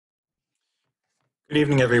Good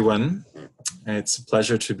evening, everyone. It's a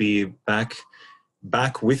pleasure to be back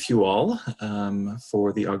with you all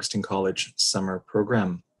for the Augustine College summer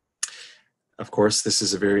program. Of course, this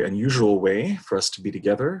is a very unusual way for us to be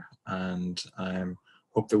together, and I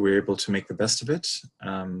hope that we're able to make the best of it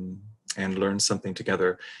and learn something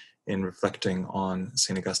together in reflecting on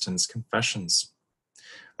St. Augustine's Confessions.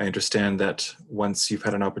 I understand that once you've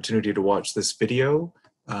had an opportunity to watch this video,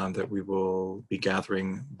 that we will be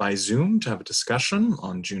gathering by Zoom to have a discussion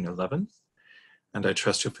on June 11th. And I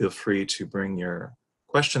trust you'll feel free to bring your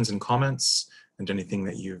questions and comments and anything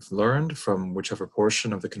that you've learned from whichever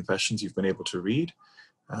portion of the Confessions you've been able to read,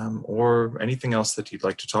 or anything else that you'd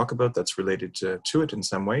like to talk about that's related to it in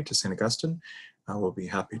some way, to St. Augustine. We'll be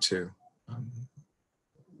happy to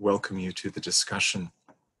welcome you to the discussion.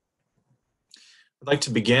 I'd like to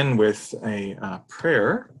begin with a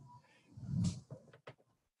prayer.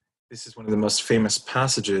 This is one of the most famous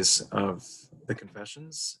passages of the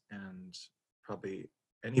Confessions, and probably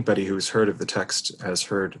anybody who's heard of the text has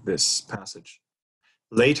heard this passage.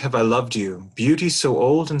 Late have I loved you, beauty so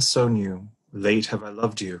old and so new. Late have I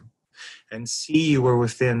loved you. And see, you were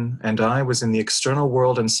within, and I was in the external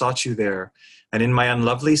world and sought you there. And in my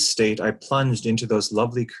unlovely state, I plunged into those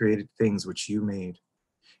lovely created things which you made.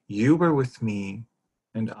 You were with me,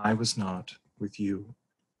 and I was not with you.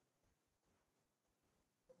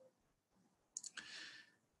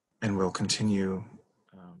 And we'll continue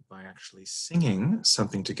by actually singing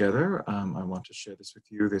something together. I want to share this with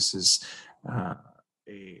you. This is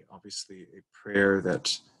obviously a prayer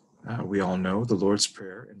that we all know, the Lord's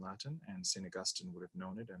Prayer in Latin, and St. Augustine would have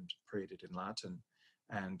known it and prayed it in Latin,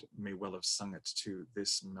 and may well have sung it to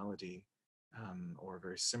this melody or a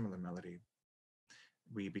very similar melody.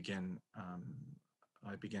 I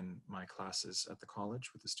begin my classes at the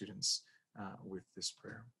college with the students with this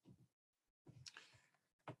prayer.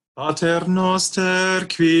 Pater noster,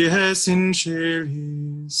 qui es in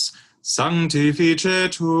celis,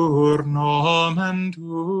 sanctificetur nomen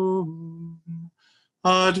tuum,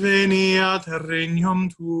 adveniat regnum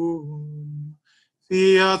tuum,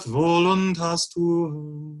 fiat voluntas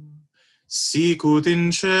tua, sicut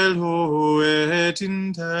in cielo et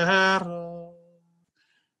in terra.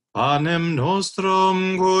 Panem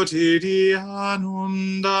nostrum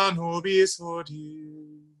quotidianum da nobis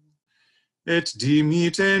hodie, et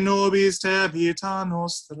dimite nobis debita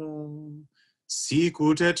nostra,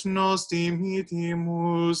 sicut et nos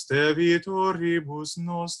dimitimus debitoribus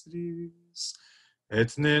nostris,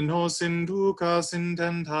 et ne nos inducas in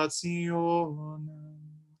tentationem,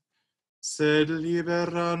 sed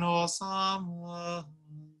libera nos a malo.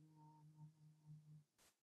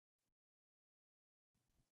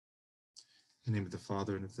 In the name of the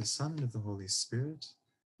Father, and of the Son, and of the Holy Spirit.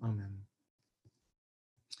 Amen.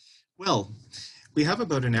 Well, we have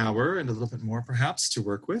about an hour and a little bit more perhaps to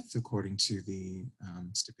work with according to the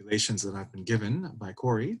stipulations that I've been given by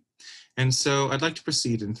Corey. And so I'd like to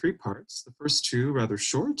proceed in three parts. The first two rather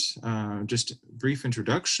short, just a brief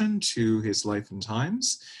introduction to his life and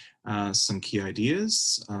times, some key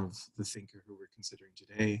ideas of the thinker who we're considering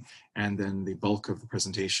today, and then the bulk of the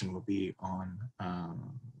presentation will be on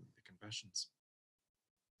the Confessions.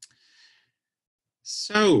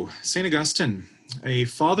 So, St. Augustine, a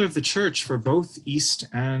father of the church for both East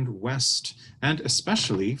and West, and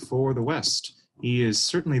especially for the West. He is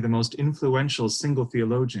certainly the most influential single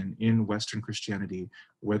theologian in Western Christianity,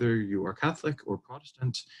 whether you are Catholic or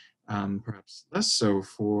Protestant, perhaps less so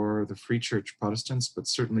for the Free Church Protestants, but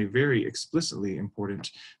certainly very explicitly important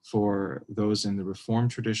for those in the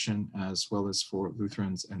Reformed tradition, as well as for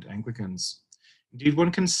Lutherans and Anglicans. Indeed,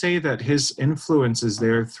 one can say that his influence is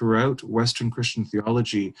there throughout Western Christian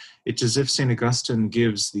theology. It's as if St. Augustine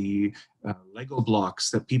gives the Lego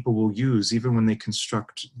blocks that people will use even when they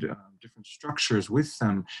construct different structures with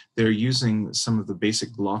them. They're using some of the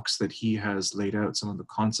basic blocks that he has laid out, some of the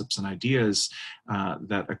concepts and ideas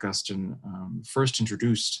that Augustine first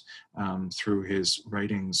introduced through his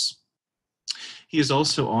writings. He is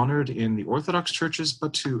also honored in the Orthodox churches,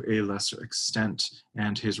 but to a lesser extent,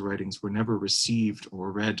 and his writings were never received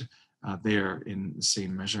or read there in the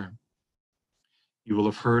same measure. You will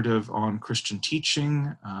have heard of On Christian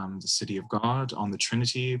Teaching, The City of God, On the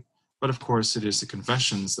Trinity, but of course it is the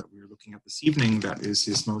Confessions that we're looking at this evening that is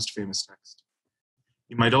his most famous text.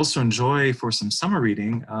 You might also enjoy, for some summer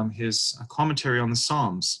reading, his commentary on the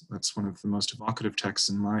Psalms. That's one of the most evocative texts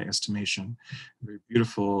in my estimation. A very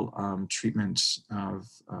beautiful treatment of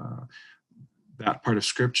that part of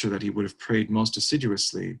Scripture that he would have prayed most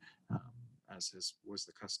assiduously, as was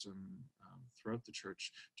the custom throughout the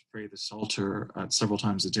church, to pray the Psalter several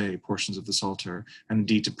times a day, portions of the Psalter, and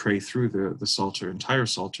indeed to pray through the Psalter, entire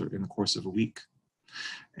Psalter, in the course of a week.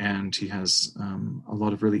 And he has a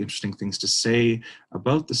lot of really interesting things to say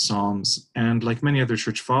about the Psalms, and like many other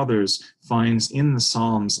church fathers, finds in the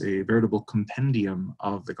Psalms a veritable compendium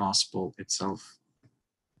of the gospel itself.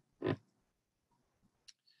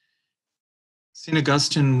 St.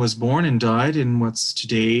 Augustine was born and died in what's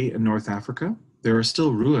today North Africa. There are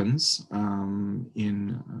still ruins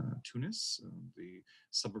in Tunis, the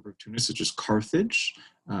suburb of Tunis, which is Carthage,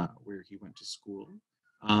 where he went to school,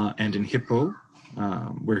 and in Hippo,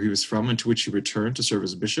 where he was from, and to which he returned to serve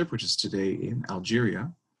as a bishop, which is today in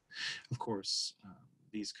Algeria. Of course,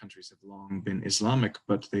 these countries have long been Islamic,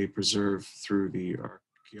 but they preserve through the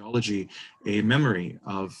archaeology a memory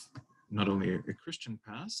of not only a Christian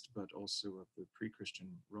past, but also of the pre-Christian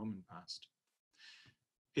Roman past.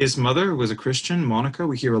 His mother was a Christian, Monica.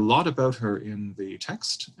 We hear a lot about her in the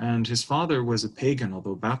text, and his father was a pagan,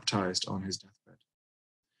 although baptized on his deathbed.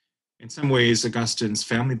 In some ways, Augustine's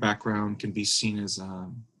family background can be seen as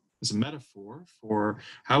a metaphor for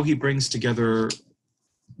how he brings together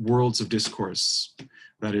worlds of discourse.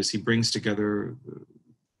 That is, he brings together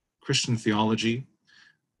Christian theology,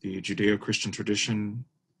 the Judeo-Christian tradition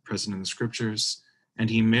present in the scriptures, and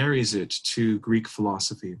he marries it to Greek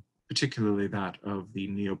philosophy, particularly that of the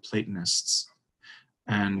Neoplatonists.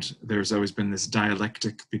 And there's always been this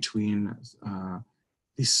dialectic between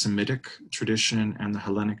the Semitic tradition and the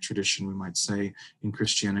Hellenic tradition, we might say, in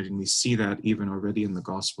Christianity. And we see that even already in the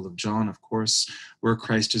Gospel of John, of course, where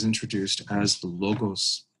Christ is introduced as the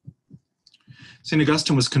Logos. St.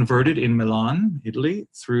 Augustine was converted in Milan, Italy,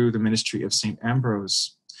 through the ministry of St.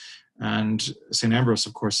 Ambrose. And St. Ambrose,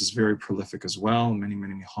 of course, is very prolific as well. Many,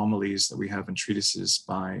 many homilies that we have in treatises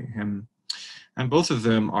by him. And both of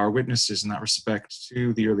them are witnesses in that respect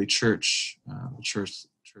to the early church, the church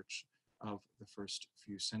of the first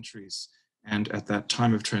few centuries. And at that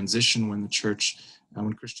time of transition, when the church,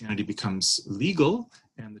 when Christianity becomes legal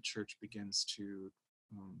and the church begins to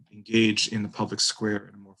engage in the public square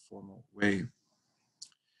in a more formal way.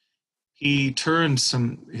 He turned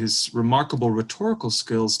his remarkable rhetorical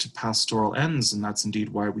skills to pastoral ends, and that's indeed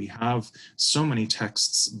why we have so many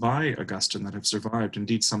texts by Augustine that have survived.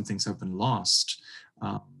 Indeed, some things have been lost.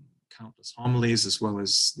 Countless homilies, as well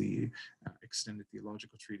as the extended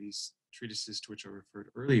theological treatises to which I referred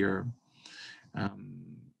earlier.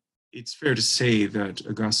 It's fair to say that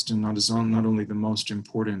Augustine is not only the most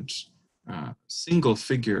important single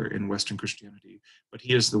figure in Western Christianity, but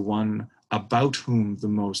he is the one about whom the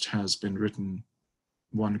most has been written.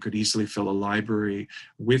 One could easily fill a library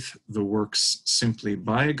with the works simply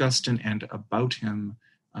by Augustine and about him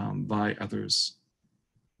by others.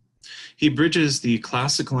 He bridges the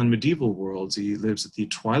classical and medieval worlds. He lives at the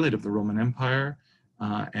twilight of the Roman Empire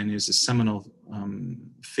and is a seminal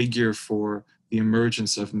figure for the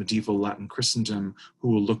emergence of medieval Latin Christendom, who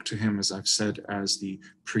will look to him, as I've said, as the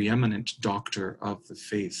preeminent doctor of the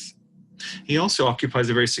faith. He also occupies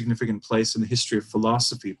a very significant place in the history of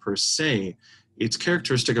philosophy per se. It's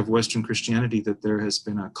characteristic of Western Christianity that there has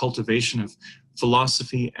been a cultivation of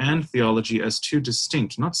philosophy and theology as two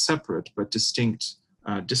distinct, not separate, but distinct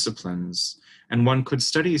disciplines. And one could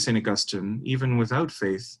study St. Augustine even without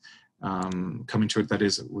faith, coming to it, that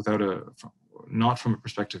is, not from a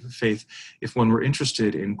perspective of faith, if one were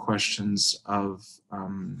interested in questions of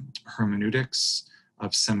hermeneutics,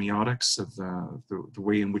 of semiotics, of the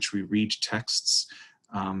way in which we read texts,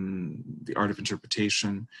 the art of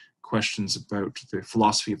interpretation, questions about the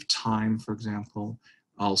philosophy of time, for example,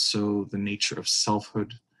 also the nature of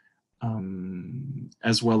selfhood,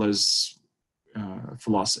 as well as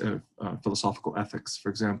philosophical ethics, for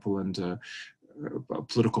example, and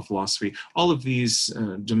political philosophy. All of these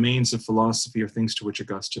domains of philosophy are things to which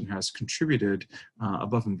Augustine has contributed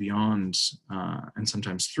above and beyond, and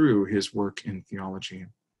sometimes through his work in theology.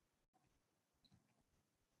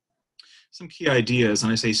 Some key ideas,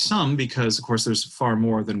 and I say some because, of course, there's far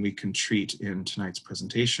more than we can treat in tonight's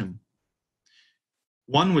presentation.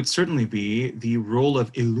 One would certainly be the role of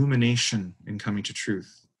illumination in coming to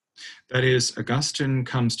truth. That is, Augustine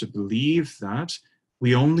comes to believe that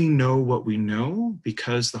we only know what we know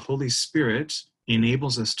because the Holy Spirit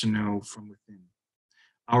enables us to know from within.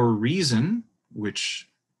 Our reason, which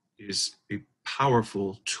is a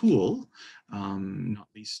powerful tool, not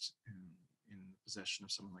least in the possession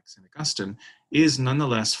of someone like St. Augustine, is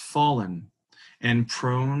nonetheless fallen and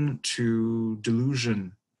prone to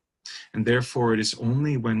delusion. And therefore, it is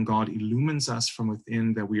only when God illumines us from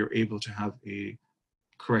within that we are able to have a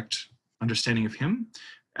correct understanding of him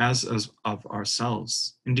as of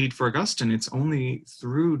ourselves. Indeed, for Augustine, it's only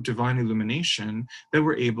through divine illumination that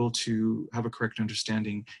we're able to have a correct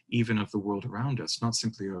understanding even of the world around us, not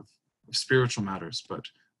simply of spiritual matters, but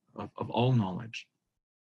of all knowledge.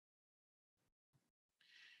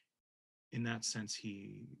 in that sense,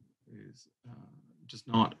 he does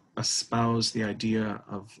not espouse the idea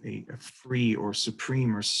of a free or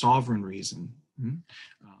supreme or sovereign reason,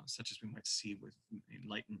 such as we might see with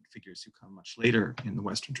Enlightenment figures who come much later in the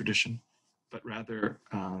Western tradition, but rather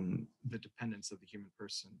the dependence of the human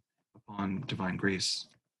person upon divine grace.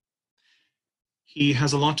 He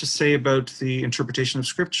has a lot to say about the interpretation of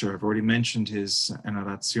Scripture. I've already mentioned his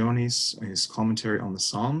Annotationes, his commentary on the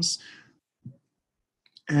Psalms,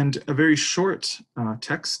 and a very short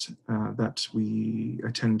text that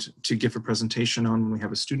I tend to give a presentation on when we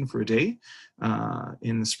have a student for a day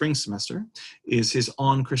in the spring semester is his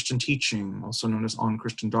On Christian Teaching, also known as On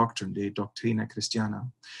Christian Doctrine, De Doctrina Christiana,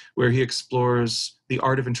 where he explores the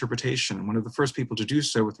art of interpretation, and one of the first people to do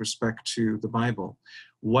so with respect to the Bible.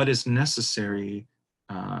 What is necessary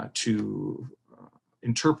to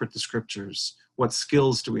interpret the Scriptures? What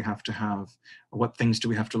skills do we have to have? What things do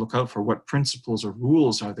we have to look out for? What principles or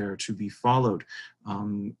rules are there to be followed?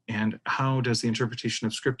 And how does the interpretation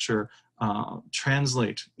of Scripture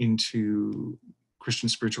translate into Christian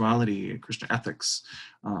spirituality, Christian ethics?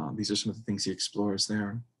 These are some of the things he explores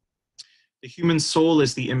there. The human soul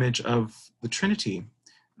is the image of the Trinity.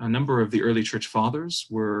 A number of the early church fathers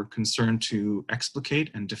were concerned to explicate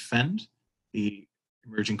and defend the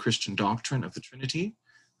emerging Christian doctrine of the Trinity.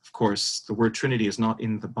 Of course, the word Trinity is not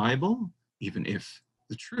in the Bible, even if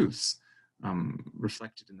the truths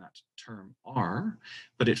reflected in that term are,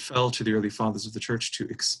 but it fell to the early fathers of the church to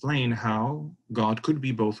explain how God could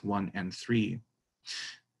be both one and three.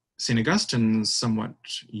 St. Augustine's somewhat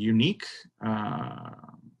unique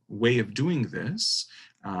way of doing this,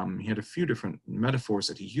 he had a few different metaphors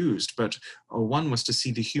that he used, but one was to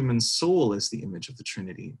see the human soul as the image of the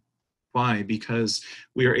Trinity. Why? Because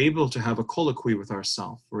we are able to have a colloquy with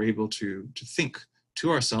ourselves. We're able to think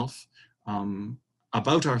to ourselves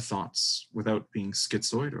about our thoughts without being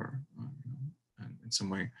schizoid or in some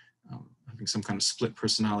way having some kind of split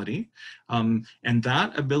personality. And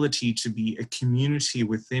that ability to be a community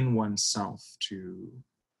within oneself, to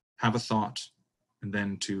have a thought and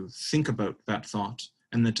then to think about that thought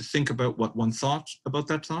and then to think about what one thought about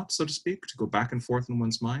that thought, so to speak, to go back and forth in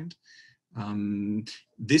one's mind.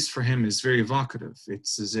 This for him is very evocative.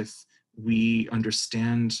 It's as if we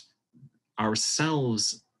understand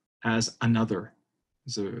ourselves as another.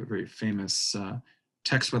 There's a very famous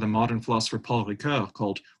text by the modern philosopher Paul Ricoeur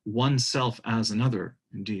called One Self as Another,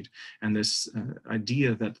 indeed. And this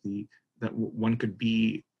idea that one could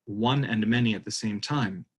be one and many at the same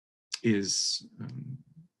time is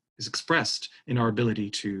expressed in our ability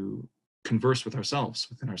to converse with ourselves,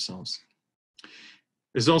 within ourselves.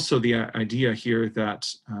 There's also the idea here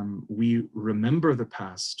that we remember the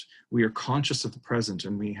past, we are conscious of the present,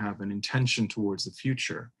 and we have an intention towards the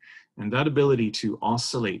future. And that ability to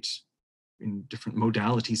oscillate in different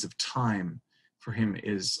modalities of time for him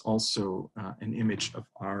is also an image of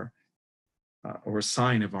our, or a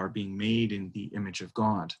sign of our being made in the image of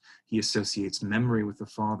God. He associates memory with the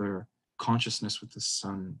Father, consciousness with the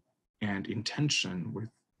Son, and intention with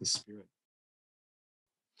the Spirit.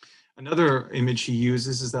 Another image he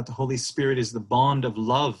uses is that the Holy Spirit is the bond of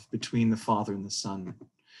love between the Father and the Son.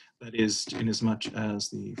 That is, inasmuch as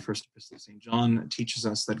the first epistle of St. John teaches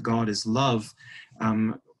us that God is love,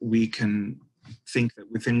 we can think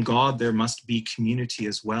that within God there must be community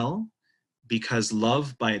as well, because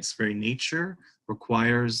love by its very nature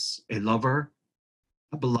requires a lover,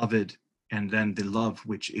 a beloved, and then the love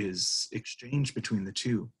which is exchanged between the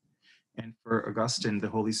two. And for Augustine, the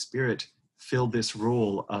Holy Spirit filled this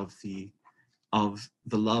role of the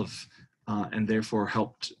love, and therefore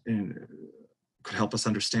could help us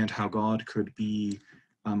understand how God could be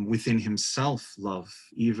within himself love,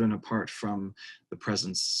 even apart from the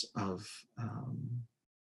presence of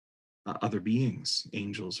other beings,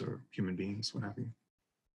 angels or human beings, what have you.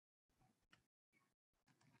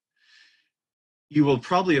 You will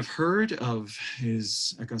probably have heard of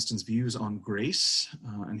Augustine's views on grace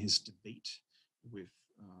and his debate with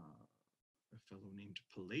a fellow named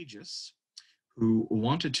Pelagius, who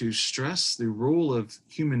wanted to stress the role of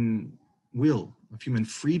human will, of human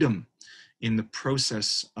freedom in the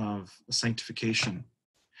process of sanctification.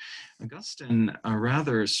 Augustine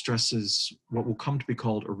rather stresses what will come to be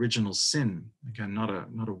called original sin. Again, not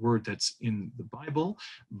a word that's in the Bible,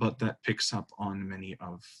 but that picks up on many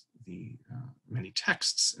of the many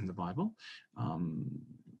texts in the Bible.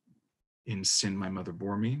 In sin, my mother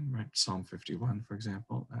bore me, right? Psalm 51, for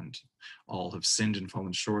example, and all have sinned and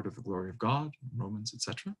fallen short of the glory of God, Romans,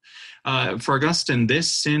 etc. For Augustine,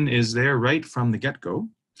 this sin is there right from the get-go,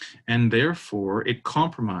 and therefore it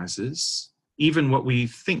compromises even what we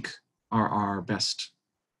think are our best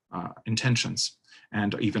intentions.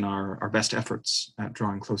 and even our best efforts at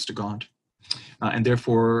drawing close to God. And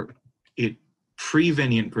therefore,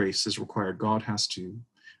 prevenient grace is required. God has to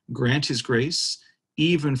grant his grace,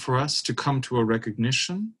 even for us to come to a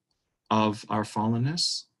recognition of our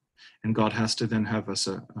fallenness. And God has to then have us,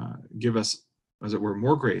 give us, as it were,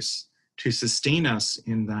 more grace to sustain us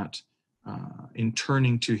in that, in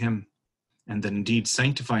turning to him. And then indeed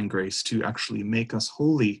sanctifying grace to actually make us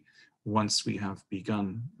holy once we have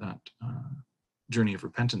begun that journey of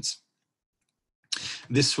repentance.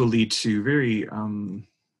 This will lead to very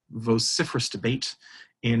vociferous debate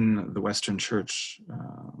in the Western Church,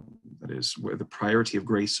 that is, where the priority of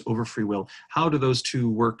grace over free will. How do those two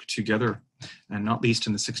work together? And not least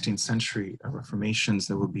in the 16th century Reformations,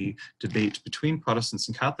 there will be debate between Protestants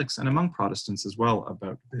and Catholics, and among Protestants as well,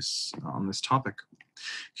 about this on this topic.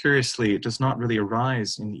 Curiously, it does not really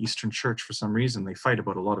arise in the Eastern Church for some reason. They fight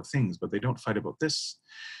about a lot of things, but they don't fight about this.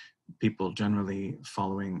 People generally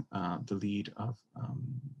following the lead of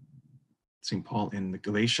St. Paul in the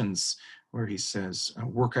Galatians, where he says,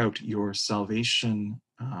 work out your salvation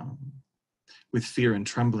with fear and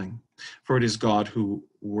trembling, for it is God who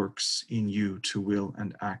works in you to will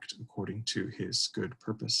and act according to his good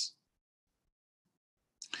purpose.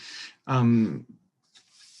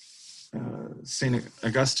 St.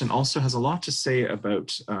 Augustine also has a lot to say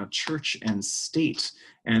about church and state,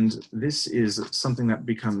 and this is something that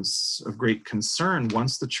becomes of great concern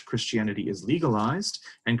once the Christianity is legalized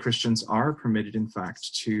and Christians are permitted, in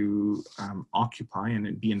fact, to occupy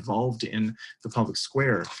and be involved in the public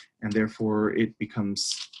square, and therefore it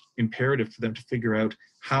becomes imperative for them to figure out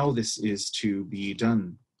how this is to be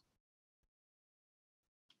done.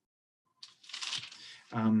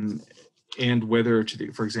 And whether,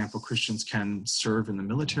 for example, Christians can serve in the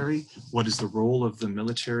military. What is the role of the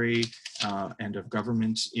military and of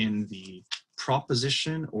government in the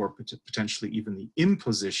proposition or potentially even the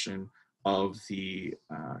imposition of the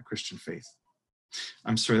Christian faith?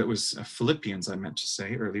 I'm sorry, that was Philippians I meant to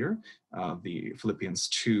say earlier, the Philippians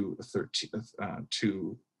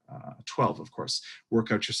 2:12, of course.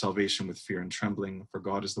 Work out your salvation with fear and trembling, for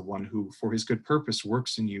God is the one who, for his good purpose,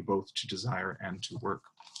 works in you both to desire and to work.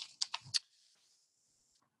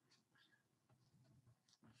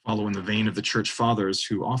 Follow in the vein of the church fathers,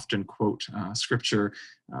 who often quote scripture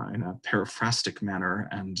in a paraphrastic manner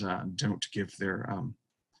and don't give their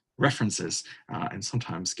references, and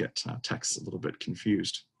sometimes get texts a little bit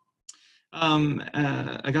confused.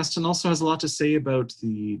 Augustine also has a lot to say about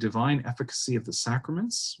the divine efficacy of the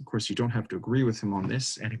sacraments. Of course, you don't have to agree with him on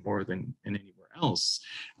this any more than in anywhere else,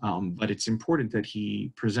 but it's important that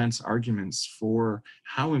he presents arguments for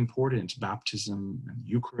how important baptism and the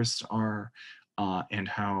Eucharist are, and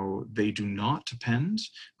how they do not depend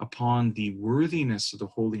upon the worthiness or the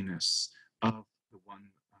holiness of the one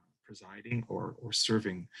presiding or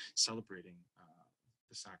serving, celebrating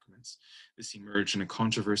the sacraments. This emerged in a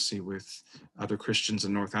controversy with other Christians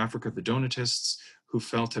in North Africa, the Donatists, who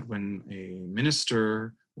felt that when a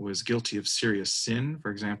minister was guilty of serious sin, for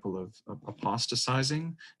example, of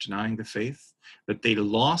apostatizing, denying the faith, that they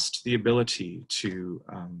lost the ability to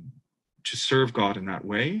serve God in that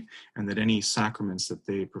way, and that any sacraments that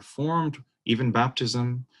they performed, even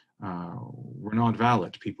baptism, were not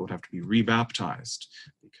valid. People would have to be rebaptized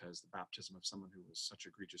because the baptism of someone who was such a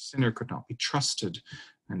egregious sinner could not be trusted.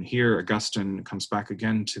 And here Augustine comes back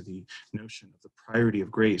again to the notion of the priority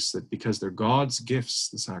of grace, that because they're God's gifts,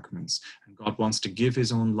 the sacraments, and God wants to give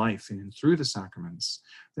his own life in and through the sacraments,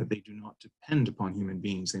 that they do not depend upon human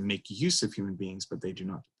beings. They make use of human beings, but they do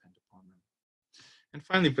not depend upon them. And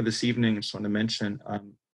finally, for this evening, I just want to mention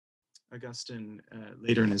Augustine,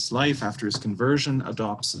 later in his life, after his conversion,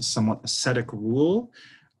 adopts a somewhat ascetic rule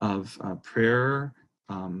of prayer,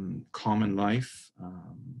 common life,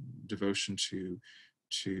 devotion to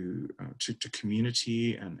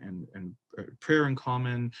community, and prayer in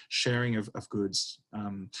common, sharing of goods.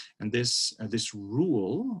 And this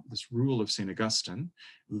rule of St. Augustine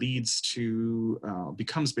leads to,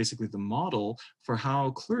 becomes basically the model for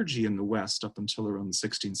how clergy in the West up until around the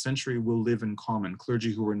 16th century will live in common.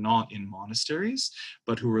 Clergy who were not in monasteries,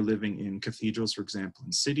 but who were living in cathedrals, for example,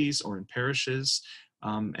 in cities or in parishes.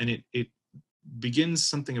 And it begins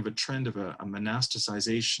something of a trend of a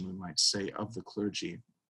monasticization, we might say, of the clergy.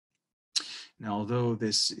 Now, although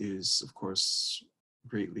this is, of course,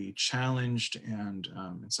 greatly challenged and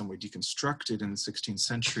in some way deconstructed in the 16th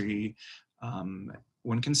century,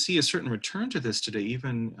 one can see a certain return to this today.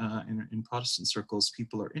 Even in Protestant circles,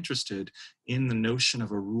 people are interested in the notion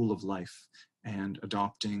of a rule of life and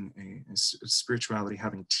adopting a spirituality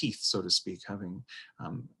having teeth, so to speak, having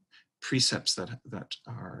precepts that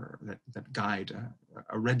guide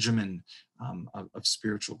a regimen of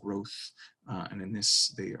spiritual growth. And in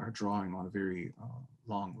this, they are drawing on a very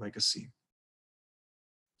long legacy.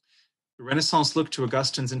 The Renaissance looked to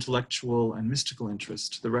Augustine's intellectual and mystical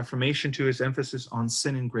interest, the Reformation to his emphasis on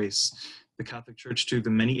sin and grace, the Catholic Church to the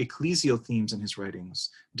many ecclesial themes in his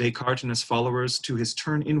writings, Descartes and his followers to his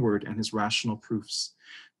turn inward and his rational proofs.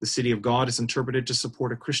 The city of God is interpreted to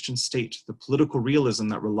support a Christian state, the political realism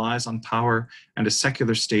that relies on power, and a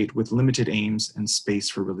secular state with limited aims and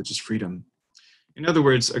space for religious freedom. In other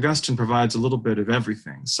words, Augustine provides a little bit of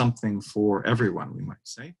everything, something for everyone, we might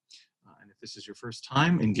say. And if this is your first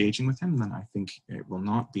time engaging with him, then I think it will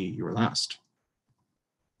not be your last.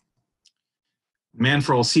 Man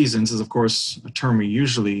for all seasons is, of course, a term we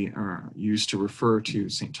usually use to refer to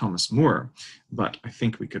St. Thomas More, but I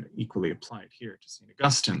think we could equally apply it here to St.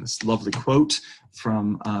 Augustine, this lovely quote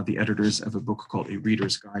from the editors of a book called A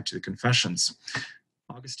Reader's Guide to the Confessions.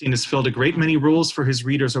 Augustine has filled a great many roles for his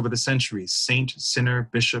readers over the centuries: saint, sinner,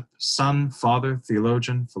 bishop, son, father,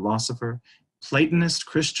 theologian, philosopher, Platonist,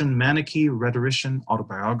 Christian, Manichae, rhetorician,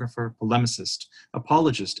 autobiographer, polemicist,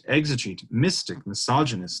 apologist, exegete, mystic,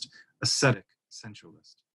 misogynist, ascetic,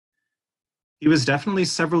 sensualist. He was definitely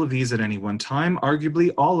several of these at any one time,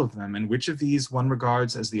 arguably all of them, and which of these one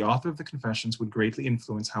regards as the author of the Confessions would greatly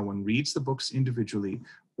influence how one reads the books individually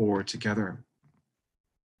or together.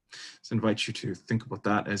 So I invite you to think about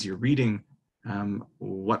that as you're reading.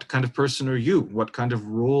 What kind of person are you? What kind of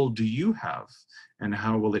role do you have? And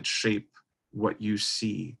how will it shape what you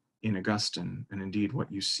see in Augustine, and indeed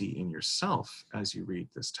what you see in yourself as you read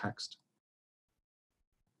this text?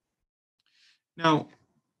 Now,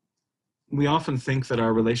 we often think that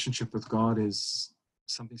our relationship with God is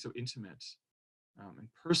something so intimate and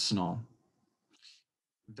personal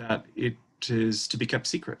that it is to be kept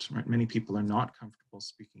secret, right? Many people are not comfortable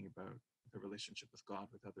speaking about their relationship with God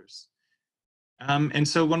with others. And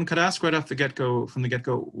so one could ask right off the get-go, from the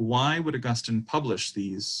get-go, why would Augustine publish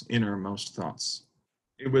these innermost thoughts?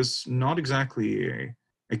 It was not exactly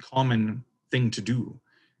a common thing to do.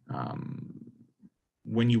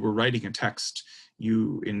 When you were writing a text,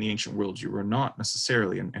 you, in the ancient world, you were not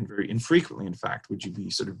necessarily, and very infrequently, in fact, would you be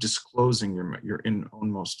sort of disclosing your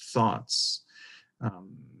inmost thoughts.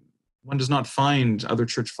 One does not find other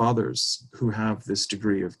church fathers who have this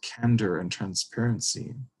degree of candor and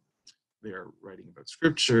transparency. They're writing about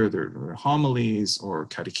scripture, they're homilies or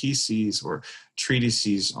catecheses or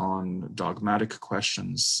treatises on dogmatic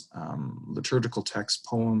questions, liturgical texts,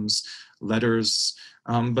 poems, letters,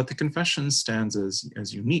 but the Confession stands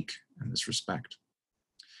as unique in this respect.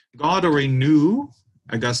 God already knew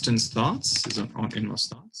Augustine's thoughts, his own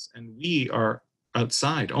inmost thoughts, and we are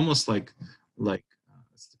outside, almost like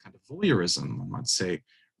it's the kind of voyeurism, one might say,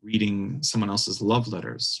 reading someone else's love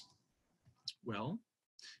letters. Well,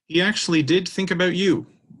 he actually did think about you.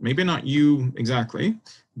 Maybe not you exactly,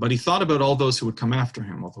 but he thought about all those who would come after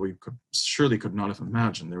him, although he surely could not have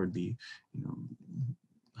imagined there would be,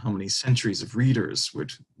 how many centuries of readers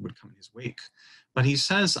would come in his wake. But he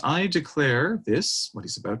says, I declare this, what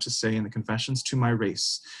he's about to say in the Confessions, to my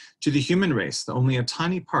race, to the human race, that only a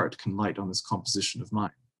tiny part can light on this composition of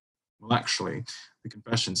mine. Well, actually, the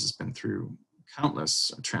Confessions has been through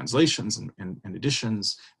countless translations and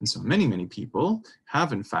editions, and so many people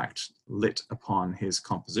have in fact lit upon his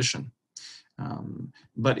composition.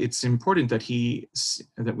 But it's important that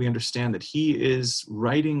we understand that he is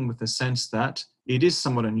writing with the sense that it is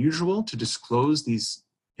somewhat unusual to disclose these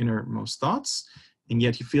innermost thoughts, and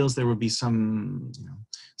yet he feels there will be some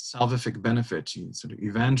salvific benefit, sort of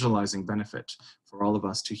evangelizing benefit for all of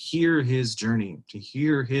us to hear his journey, to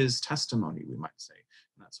hear his testimony, we might say.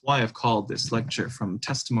 That's why I've called this lecture From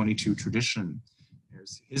Testimony to Tradition.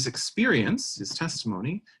 There's his experience, his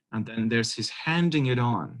testimony, and then there's his handing it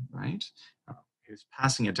on, right? His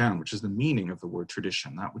passing it down, which is the meaning of the word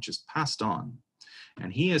tradition, that which is passed on.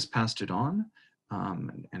 And he has passed it on,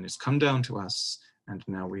 and it's come down to us, and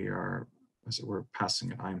now we are, as it were,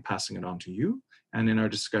 passing it. I am passing it on to you, and in our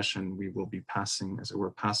discussion, we will be passing, as it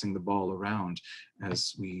were, passing the ball around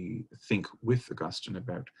as we think with Augustine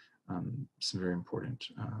about some very important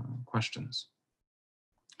questions.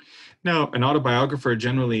 Now, an autobiographer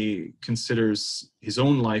generally considers his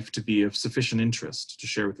own life to be of sufficient interest to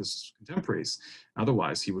share with his contemporaries.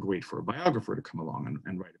 Otherwise, he would wait for a biographer to come along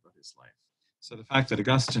and write about his life. So the fact that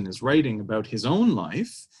Augustine is writing about his own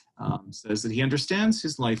life says that he understands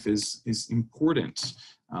his life is important,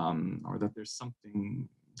 or that there's something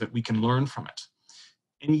that we can learn from it.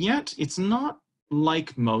 And yet, it's not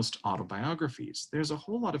like most autobiographies. There's a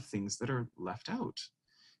whole lot of things that are left out.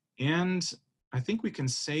 And I think we can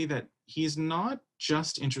say that he's not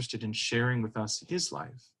just interested in sharing with us his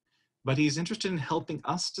life, but he's interested in helping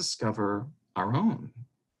us discover our own,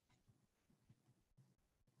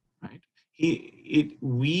 right?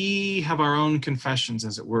 We have our own confessions,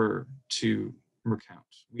 as it were, to recount.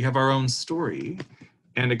 We have our own story,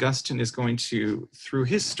 and Augustine is going to, through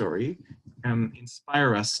his story,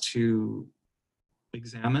 inspire us to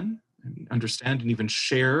examine and understand and even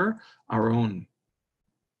share our own.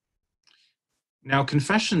 Now,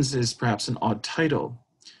 Confessions is perhaps an odd title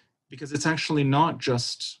because it's actually not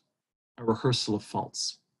just a rehearsal of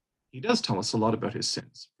faults. He does tell us a lot about his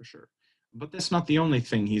sins, for sure. But that's not the only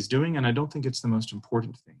thing he's doing, and I don't think it's the most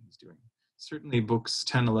important thing he's doing. Certainly books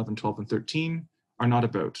 10, 11, 12, and 13 are not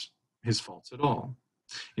about his faults at all.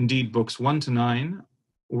 Indeed, books 1 to 9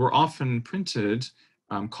 were often printed,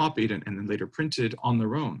 copied, and then later printed on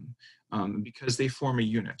their own, because they form a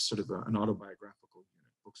unit, sort of an autobiographical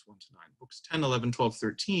unit, books 1 to 9. Books 10, 11, 12,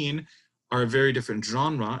 13 are a very different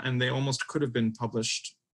genre, and they almost could have been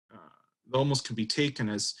published, they almost could be taken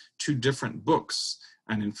as two different books,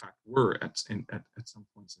 and in fact were at some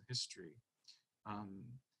points in history.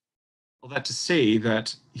 All that to say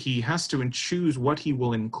that he has to choose what he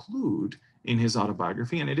will include in his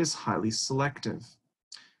autobiography, and it is highly selective.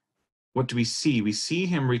 What do we see? We see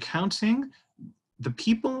him recounting the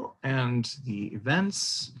people and the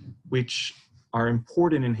events which are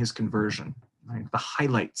important in his conversion, right? The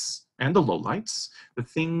highlights and the lowlights, the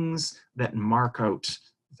things that mark out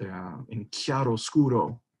the in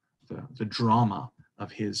chiaroscuro, the drama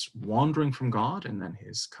of his wandering from God and then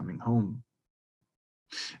his coming home.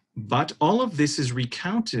 But all of this is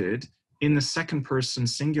recounted in the second person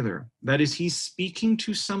singular. That is, he's speaking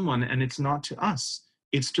to someone, and it's not to us,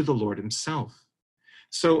 it's to the Lord himself.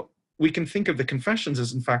 So we can think of the Confessions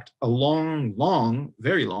as, in fact, a long,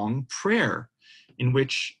 very long prayer, in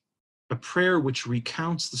which a prayer which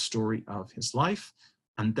recounts the story of his life,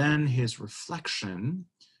 and then his reflection,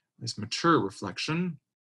 his mature reflection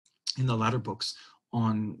in the latter books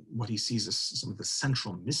on what he sees as some of the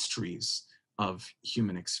central mysteries of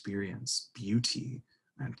human experience: beauty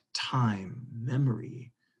and time,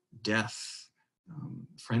 memory, death,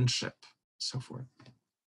 friendship, so forth.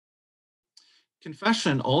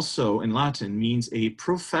 Confession also in Latin means a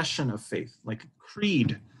profession of faith, like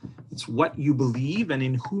creed. It's what you believe and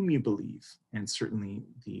in whom you believe. And certainly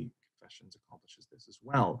the Confessions accomplishes this as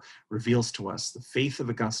well, reveals to us the faith of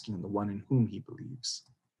Augustine and the one in whom he believes.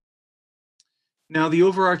 Now, the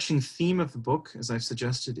overarching theme of the book, as I've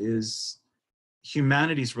suggested, is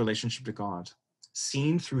humanity's relationship to God,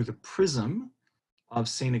 seen through the prism of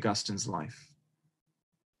St. Augustine's life.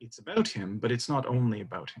 It's about him, but it's not only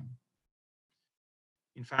about him.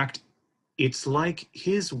 In fact, it's like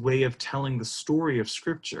his way of telling the story of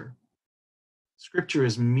Scripture. Scripture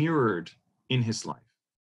is mirrored in his life.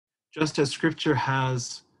 Just as Scripture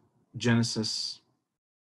has Genesis,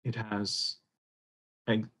 it has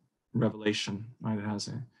Revelation, right? It has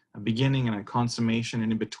a beginning and a consummation,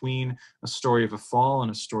 and in between a story of a fall and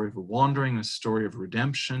a story of a wandering, a story of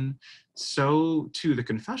redemption. So too the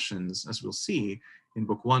Confessions, as we'll see, in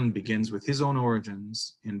book 1 begins with his own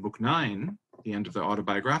origins. In book 9, the end of the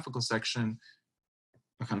autobiographical section,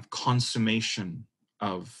 a kind of consummation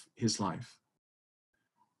of his life.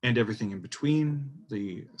 And everything in between,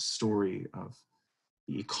 the story of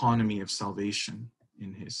the economy of salvation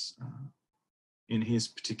in his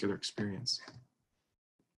particular experience.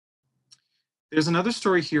 There's another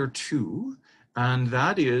story here too, and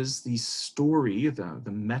that is the story, the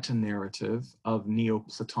meta-narrative of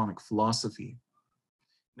Neoplatonic philosophy.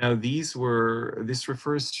 Now, this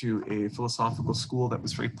refers to a philosophical school that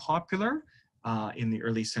was very popular in the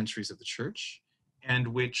early centuries of the church, and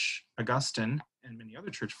which Augustine and many other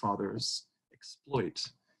church fathers exploit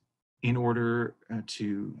in order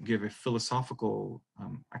to give a philosophical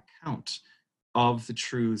account of the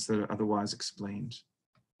truths that are otherwise explained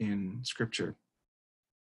in Scripture.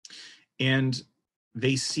 And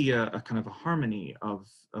they see a kind of a harmony of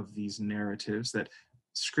these narratives, that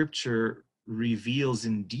Scripture reveals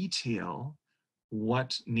in detail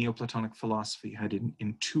what Neoplatonic philosophy had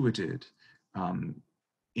intuited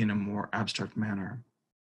in a more abstract manner.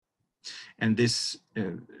 And this,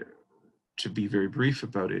 to be very brief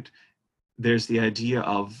about it, there's the idea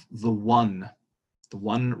of the one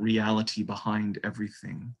reality behind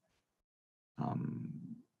everything,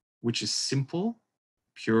 which is simple,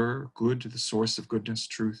 pure, good, the source of goodness,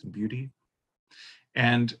 truth, and beauty.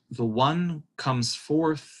 And the one comes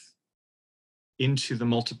forth into the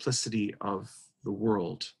multiplicity of the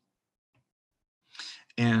world.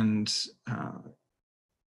 And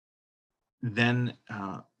then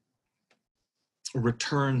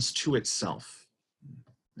returns to itself.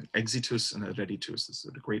 Exitus and reditus is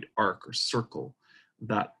a great arc or circle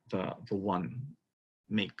that the one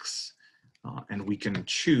makes. And we can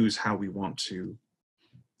choose how we want to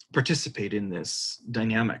participate in this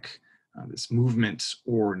dynamic, this movement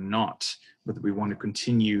or not, whether we want to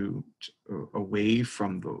continue away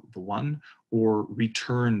from the one or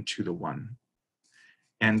return to the one.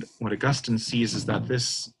 And what Augustine sees is that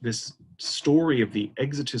this story of the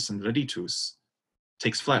exitus and reditus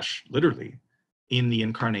takes flesh, literally, in the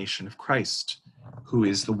incarnation of Christ, who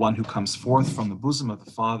is the one who comes forth from the bosom of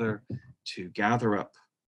the Father to gather up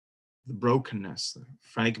the brokenness, the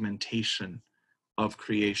fragmentation of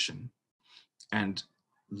creation, and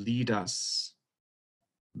lead us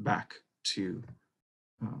back to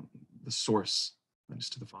the source, that is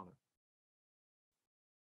to the Father.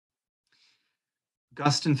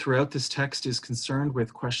 Augustine, throughout this text, is concerned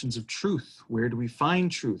with questions of truth. Where do we find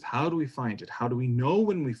truth? How do we find it? How do we know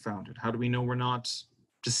when we found it? How do we know we're not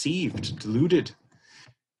deceived, deluded?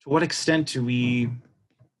 To what extent do we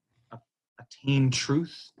attain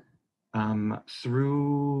truth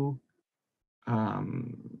through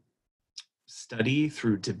study,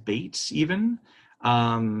 through debate even,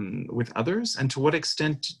 with others? And to what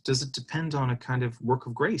extent does it depend on a kind of work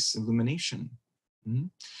of grace, illumination?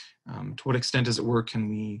 To what extent, as it were, can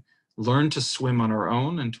we learn to swim on our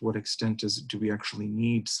own, and to what extent do we actually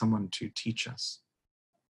need someone to teach us?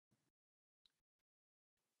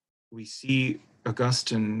 We see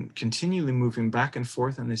Augustine continually moving back and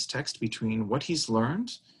forth in this text between what he's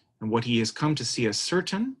learned and what he has come to see as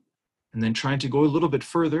certain, and then trying to go a little bit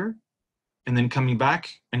further, and then coming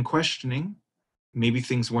back and questioning. Maybe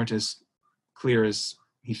things weren't as clear as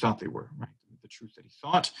he thought they were, right? The truth that he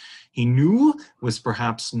thought he knew was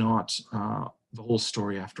perhaps not the whole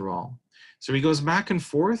story after all. So he goes back and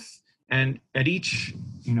forth, and at each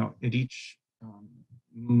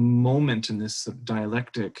moment in this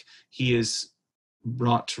dialectic, he is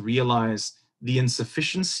brought to realize the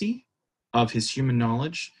insufficiency of his human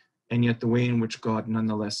knowledge, and yet the way in which God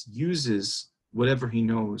nonetheless uses whatever he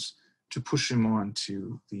knows to push him on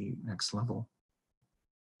to the next level.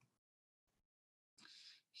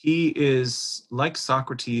 He is, like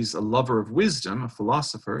Socrates, a lover of wisdom, a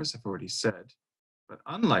philosopher, as I've already said. But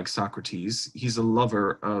unlike Socrates, he's a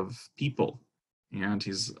lover of people, and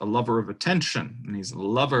he's a lover of attention, and he's a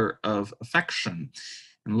lover of affection,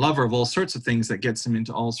 and lover of all sorts of things that gets him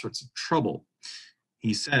into all sorts of trouble.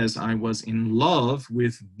 He says, I was in love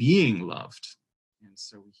with being loved. And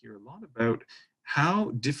so we hear a lot about how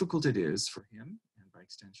difficult it is for him, and by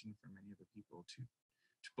extension for many other people, to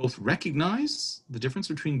both recognize the difference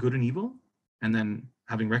between good and evil, and then,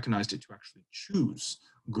 having recognized it, to actually choose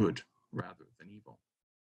good rather than evil.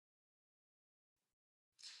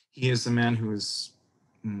 He is a man who is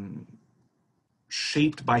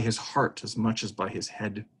shaped by his heart as much as by his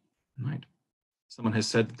head, right? Someone has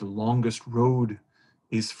said that the longest road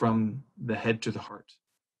is from the head to the heart.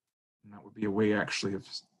 And that would be a way, actually, of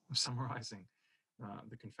summarizing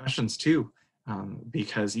the Confessions too.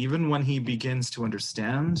 Because even when he begins to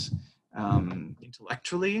understand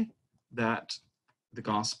intellectually that the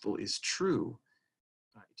gospel is true,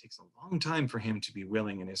 it takes a long time for him to be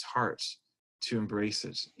willing in his heart to embrace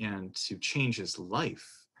it and to change his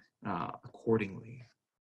life accordingly.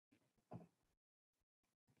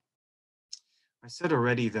 I said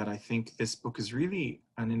already that I think this book is really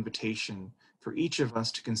an invitation for each of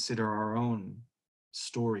us to consider our own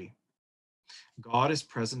story. God is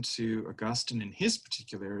present to Augustine in his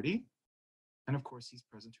particularity, and of course he's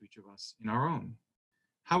present to each of us in our own.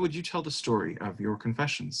 How would you tell the story of your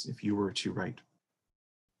confessions if you were to write?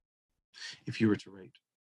 If you were to write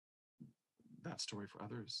that story for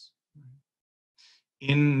others?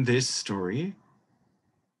 In this story,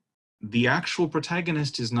 the actual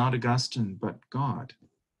protagonist is not Augustine, but God.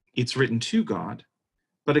 It's written to God,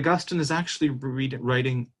 but Augustine is actually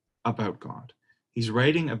writing about God. He's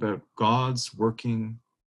writing about God's working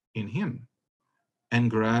in him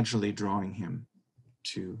and gradually drawing him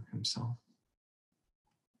to himself.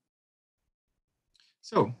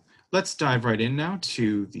 So let's dive right in now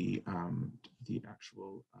to the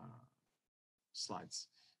actual slides,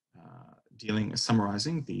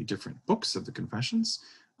 summarizing the different books of the Confessions.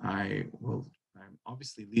 I'm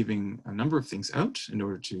obviously leaving a number of things out in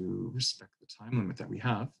order to respect the time limit that we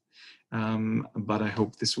have. But I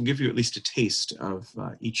hope this will give you at least a taste of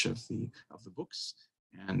each of the books,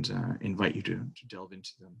 and invite you to delve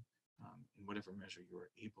into them in whatever measure you are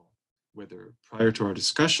able, whether prior to our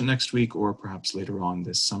discussion next week or perhaps later on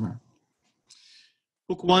this summer.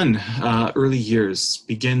 Book 1, Early Years,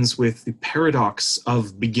 begins with the paradox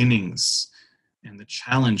of beginnings and the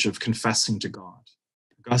challenge of confessing to God.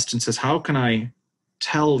 Augustine says, how can I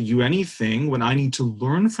tell you anything when I need to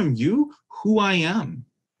learn from you who I am,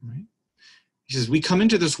 right? He says, we come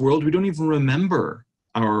into this world, we don't even remember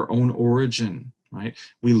our own origin, right?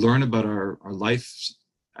 We learn about our life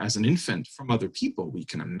as an infant from other people. We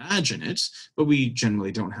can imagine it, but we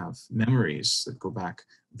generally don't have memories that go back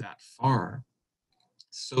that far.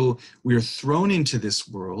 So we are thrown into this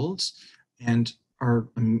world and are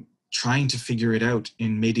trying to figure it out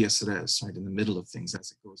in medias res, right, in the middle of things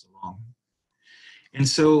as it goes along. And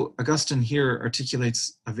so Augustine here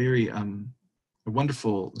articulates a very a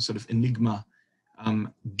wonderful sort of enigma.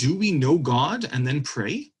 Do we know God and then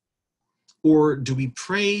pray? Or do we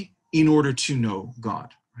pray in order to know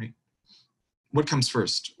God, right? What comes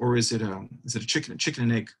first? Or is it a chicken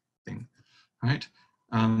and egg thing, right?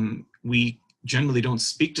 We generally don't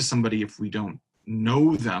speak to somebody if we don't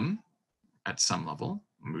know them at some level.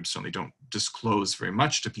 We certainly don't disclose very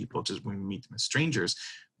much to people just when we meet them as strangers.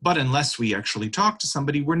 But unless we actually talk to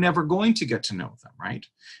somebody, we're never going to get to know them, right?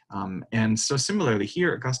 And so similarly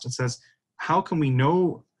here, Augustine says, how can we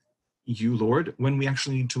know you, Lord, when we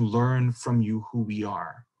actually need to learn from you who we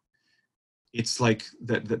are? It's like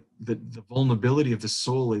the vulnerability of the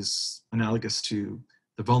soul is analogous to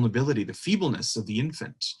the vulnerability, the feebleness of the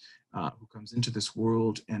infant who comes into this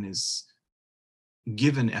world and is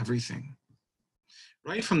given everything.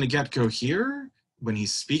 Right from the get-go here, when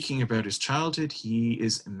he's speaking about his childhood, he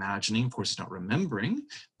is imagining, of course he's not remembering,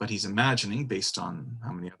 but he's imagining, based on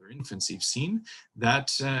how many other infants he's seen,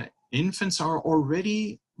 that infants are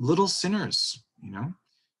already little sinners, you know?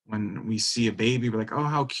 When we see a baby, we're like, oh,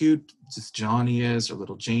 how cute this Johnny is, or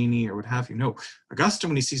little Janie, or what have you. No, Augustine,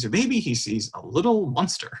 when he sees a baby, he sees a little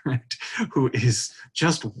monster, right, who is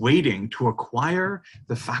just waiting to acquire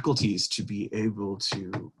the faculties to be able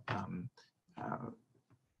to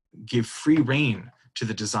give free rein to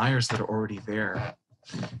the desires that are already there.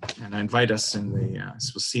 And I invite us in the,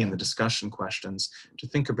 as we'll see in the discussion questions, to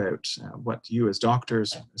think about what you as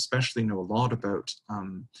doctors especially know a lot about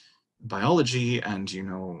biology, and you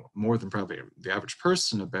know more than probably the average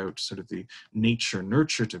person about sort of the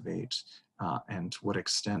nature-nurture debate and to what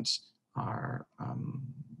extent our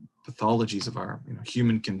pathologies of our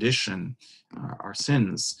human condition, our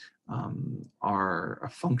sins, are a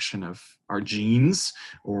function of our genes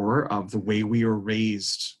or of the way we are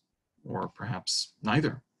raised, or perhaps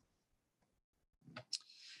neither.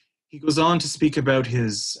 He goes on to speak about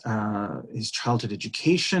his childhood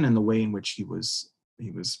education and the way in which he was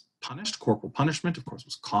punished. Corporal punishment, of course,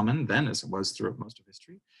 was common then, as it was throughout most of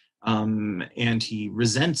history, and he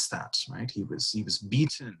resents that. Right? He was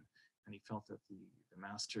beaten, and he felt that the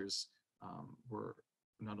masters were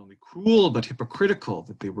not only cruel but hypocritical,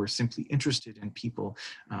 that they were simply interested in people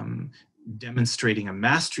demonstrating a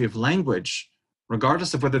mastery of language,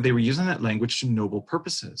 regardless of whether they were using that language to noble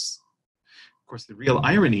purposes. Of course, the real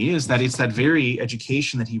irony is that it's that very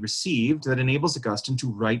education that he received that enables Augustine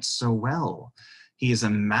to write so well. He is a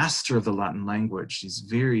master of the Latin language. He's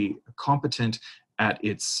very competent at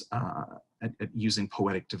its at using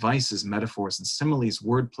poetic devices, metaphors and similes,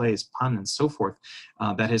 word plays, pun, and so forth.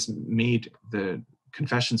 That has made the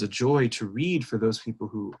Confessions a joy to read for those people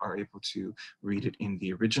who are able to read it in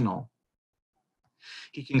the original.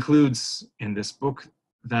 He concludes in this book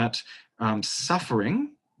that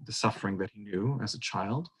suffering, the suffering that he knew as a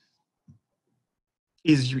child,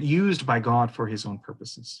 is used by God for his own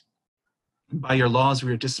purposes. By your laws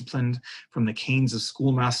we are disciplined, from the canes of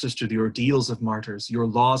schoolmasters to the ordeals of martyrs. Your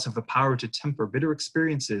laws have the power to temper bitter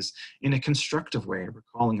experiences in a constructive way,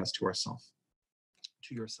 recalling us to yourself.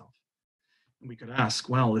 And we could ask,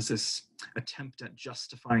 well, is this attempt at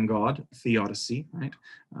justifying God, theodicy, right?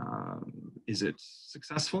 Is it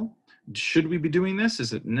successful? Should we be doing this?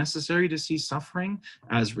 Is it necessary to see suffering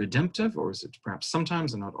as redemptive, or is it perhaps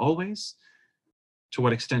sometimes and not always? To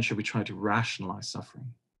what extent should we try to rationalize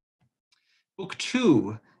suffering? Book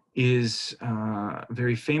 2 is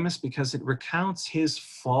very famous because it recounts his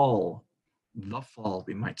fall, the fall,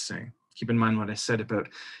 we might say. Keep in mind what I said about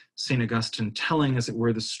St. Augustine telling, as it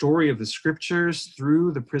were, the story of the scriptures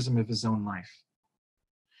through the prism of his own life.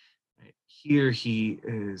 Here he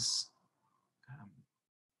is,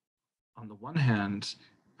 on the one hand,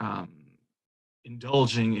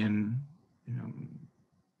 indulging in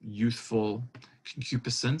youthful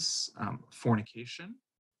concupiscence, fornication.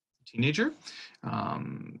 Teenager,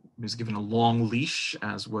 was given a long leash,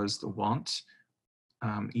 as was the wont,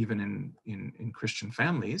 even in Christian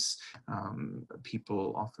families.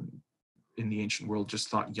 People often in the ancient world just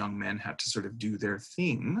thought young men had to sort of do their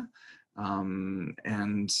thing.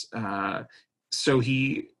 So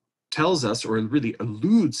he tells us, or really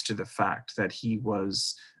alludes to the fact that he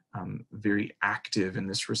was very active in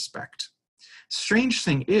this respect. Strange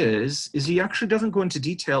thing is he actually doesn't go into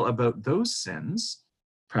detail about those sins.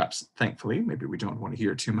 Perhaps, thankfully, maybe we don't want to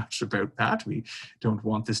hear too much about that. We don't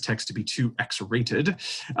want this text to be too X-rated.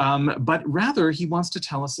 But rather, he wants to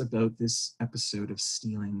tell us about this episode of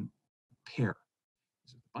stealing pear.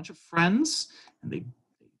 There's a bunch of friends, and they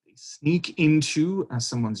sneak into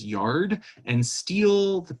someone's yard and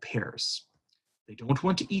steal the pears. They don't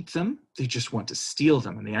want to eat them, they just want to steal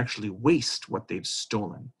them, and they actually waste what they've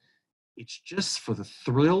stolen. It's just for the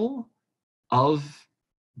thrill of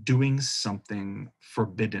doing something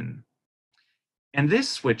forbidden. And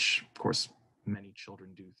this, which, of course, many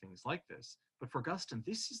children do things like this, but for Augustine,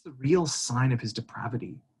 this is the real sign of his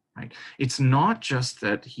depravity, right? It's not just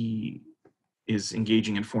that he is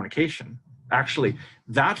engaging in fornication. Actually,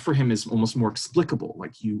 that for him is almost more explicable.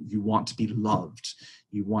 Like you want to be loved,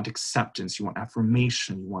 you want acceptance, you want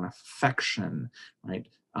affirmation, you want affection, right?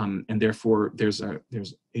 And therefore, there's a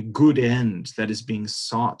good end that is being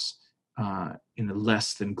sought in a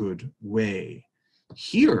less than good way.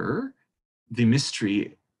 Here, the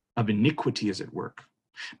mystery of iniquity is at work,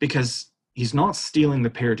 because he's not stealing the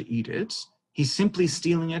pear to eat it, he's simply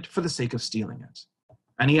stealing it for the sake of stealing it.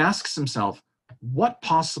 And he asks himself, what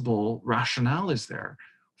possible rationale is there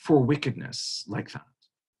for wickedness like that?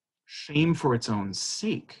 Shame for its own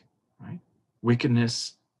sake, right?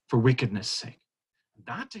 Wickedness for wickedness' sake.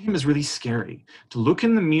 That to him is really scary, to look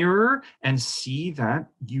in the mirror and see that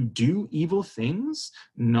you do evil things,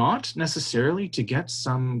 not necessarily to get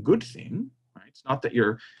some good thing, right? It's not that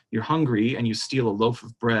you're hungry and you steal a loaf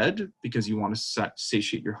of bread because you want to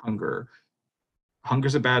satiate your hunger.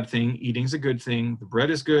 Hunger's a bad thing, eating's a good thing, the bread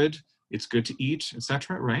is good, it's good to eat,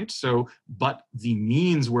 etc., right? So, but the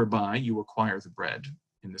means whereby you acquire the bread,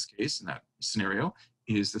 in this case, in that scenario,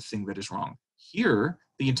 is the thing that is wrong. Here,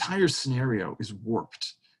 the entire scenario is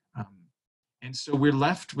warped. And so we're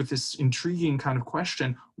left with this intriguing kind of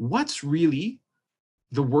question, what's really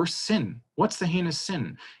the worst sin? What's the heinous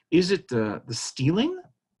sin? Is it the stealing,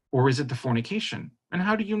 or is it the fornication? And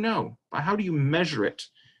how do you know? How do you measure it?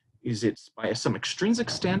 Is it by some extrinsic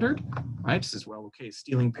standard, right? Says, well, okay,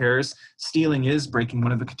 stealing pears. Stealing is breaking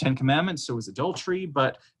one of the 10 commandments, so is adultery,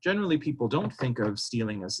 but generally people don't think of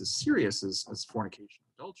stealing as serious as fornication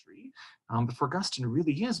or adultery. But for Augustine, it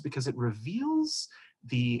really is, because it reveals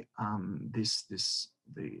the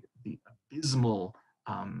abysmal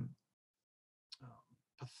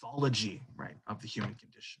pathology, right, of the human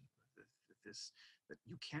condition. That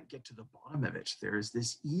you can't get to the bottom of it. There is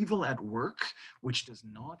this evil at work which does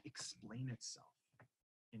not explain itself.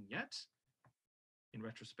 And yet, in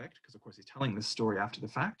retrospect, because of course he's telling this story after the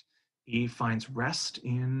fact, he finds rest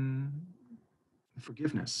in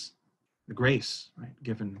forgiveness, the grace, right,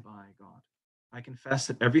 given by God. I confess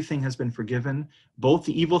that everything has been forgiven, both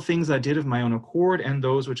the evil things I did of my own accord and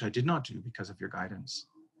those which I did not do because of your guidance.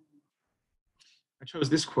 I chose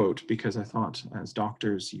this quote because I thought, as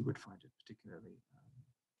doctors, you would find it particularly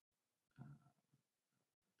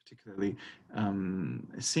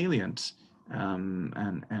salient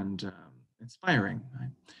and inspiring. Right?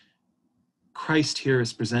 Christ here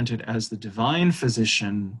is presented as the divine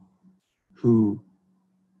physician who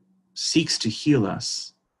seeks to heal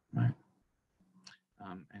us, right?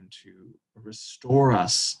 And to restore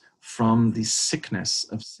us from the sickness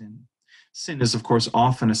of sin. Sin is, of course,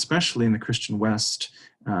 often, especially in the Christian West,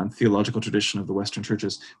 theological tradition of the Western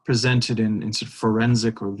churches, presented in sort of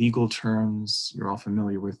forensic or legal terms. You're all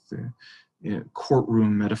familiar with the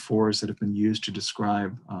courtroom metaphors that have been used to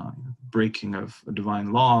describe breaking of a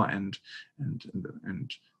divine law, and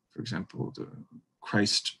for example,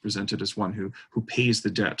 Christ presented as one who pays the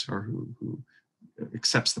debt, or who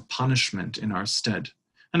accepts the punishment in our stead.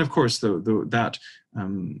 And of course, that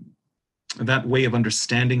way of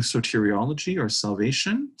understanding soteriology or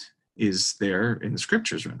salvation is there in the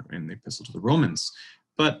scriptures, in the Epistle to the Romans.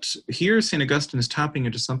 But here, St. Augustine is tapping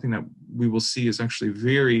into something that we will see is actually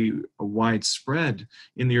very widespread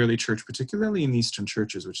in the early church, particularly in Eastern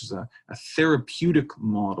churches, which is a therapeutic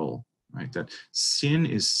model, right? That sin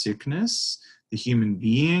is sickness, the human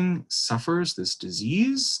being suffers this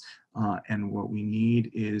disease, and what we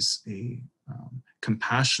need is a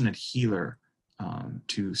compassionate healer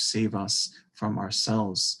to save us from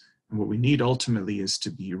ourselves. And what we need ultimately is to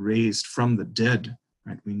be raised from the dead,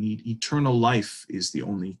 right? We need eternal life is the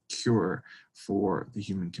only cure for the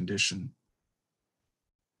human condition.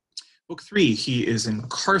 Book 3, he is in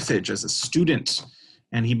Carthage as a student,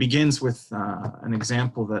 and he begins with an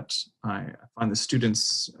example that I find the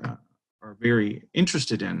students are very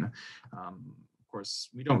interested in. Of course,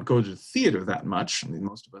 we don't go to the theater that much. I mean,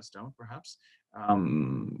 most of us don't, perhaps.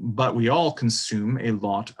 But we all consume a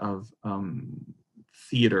lot of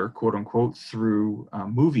theater, quote unquote, through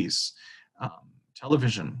movies,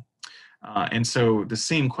 television. And so the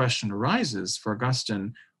same question arises for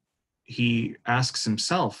Augustine. He asks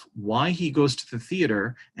himself why he goes to the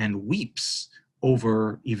theater and weeps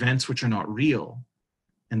over events which are not real,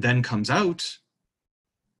 and then comes out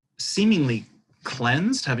seemingly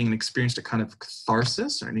cleansed, having experienced a kind of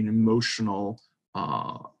catharsis or an emotional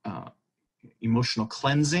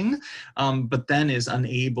cleansing, but then is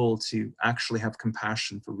unable to actually have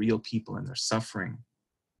compassion for real people and their suffering.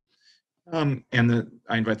 I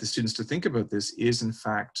invite the students to think about this. Is in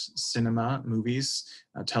fact cinema, movies,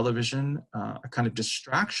 television, a kind of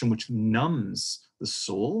distraction which numbs the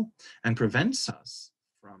soul and prevents us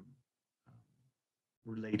from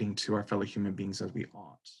relating to our fellow human beings as we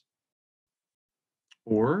ought?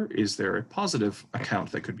 Or is there a positive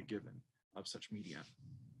account that could be given of such media?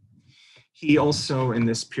 He also, in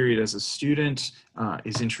this period as a student,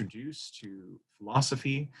 is introduced to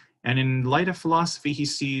philosophy. And in light of philosophy, he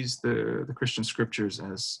sees the Christian scriptures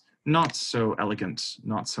as not so elegant,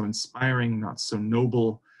 not so inspiring, not so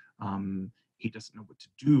noble. He doesn't know what to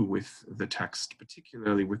do with the text,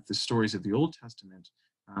 particularly with the stories of the Old Testament.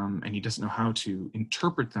 And he doesn't know how to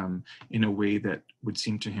interpret them in a way that would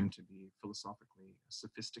seem to him to be philosophically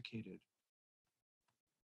sophisticated.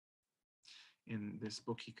 In this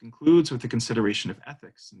book, he concludes with the consideration of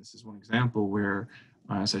ethics. And this is one example where,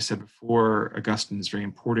 as I said before, Augustine is very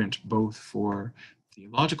important both for the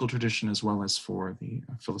theological tradition as well as for the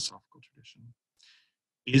philosophical tradition.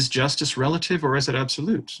 Is justice relative or is it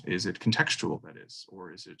absolute? Is it contextual, that is,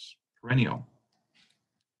 or is it perennial?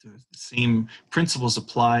 Do the same principles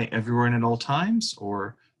apply everywhere and at all times,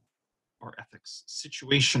 or are ethics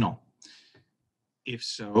situational? If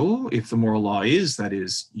so, if the moral law is, that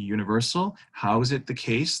is, universal, how is it the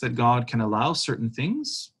case that God can allow certain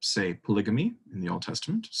things, say polygamy in the Old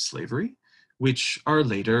Testament, slavery, which are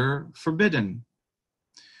later forbidden?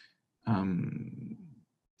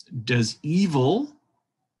 Does evil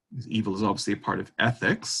is obviously a part of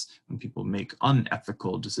ethics, when people make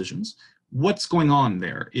unethical decisions. What's going on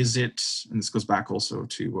there? Is it, and this goes back also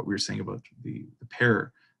to what we were saying about the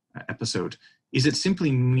pair episode, is it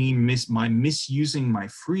simply me misusing my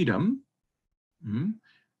freedom?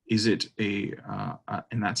 Is it in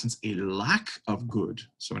that sense, a lack of good?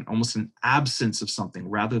 So almost an absence of something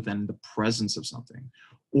rather than the presence of something?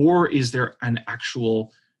 Or is there an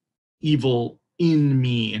actual evil in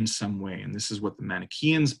me in some way? And this is what the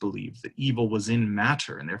Manichaeans believed, that evil was in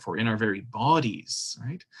matter and therefore in our very bodies,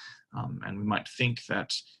 right? And we might think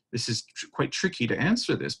that this is quite tricky to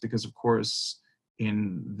answer this because, of course,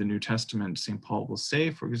 in the New Testament, St. Paul will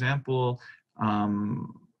say, for example,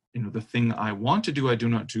 the thing I want to do, I do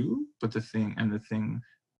not do, but the thing I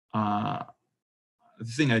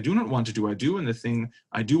do not want to do, I do, and the thing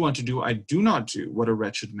I do want to do, I do not do. What a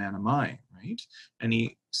wretched man am I, right? And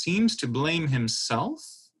he seems to blame himself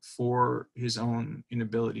for his own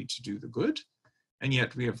inability to do the good. And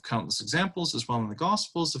yet we have countless examples as well in the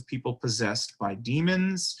Gospels of people possessed by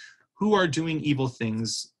demons who are doing evil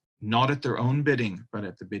things, not at their own bidding, but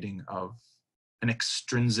at the bidding of an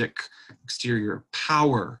extrinsic exterior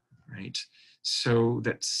power, right? So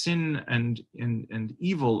that sin and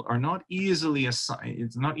evil are not easily assigned.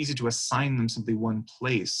 It's not easy to assign them simply one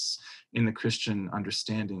place in the Christian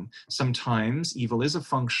understanding. Sometimes evil is a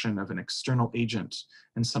function of an external agent,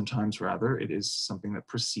 and sometimes rather it is something that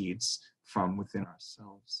proceeds from within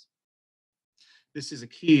ourselves. This is a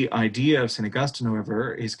key idea of St. Augustine,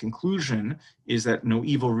 however. His conclusion is that no,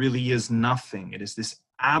 evil really is nothing. It is this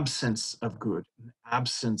absence of good, an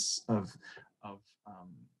absence of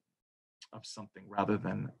something rather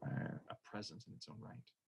than a presence in its own right.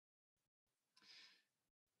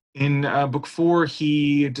 In book 4,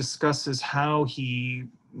 he discusses how he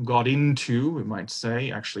got into, we might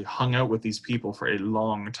say, actually hung out with these people for a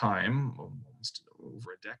long time, almost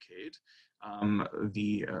over a decade, a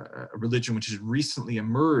religion which has recently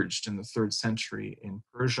emerged in the 3rd century in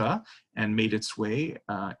Persia and made its way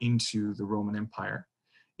into the Roman Empire.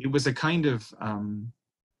 It was a kind of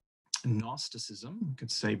Gnosticism, you could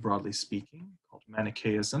say broadly speaking, called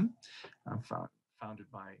Manichaeism, founded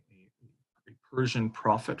by a Persian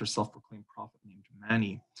prophet or self-proclaimed prophet named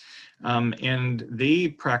Mani. And they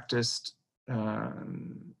practiced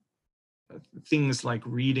things like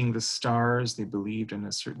reading the stars. They believed in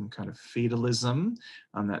a certain kind of fatalism,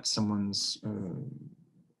 that someone's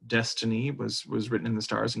destiny was written in the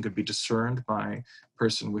stars and could be discerned by a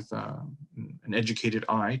person with an educated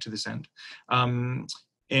eye to this end.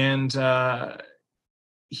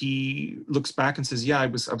 He looks back and says, yeah, I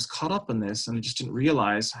was caught up in this and I just didn't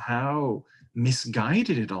realize how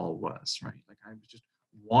misguided it all was, right? Like I was just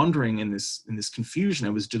wandering in this confusion.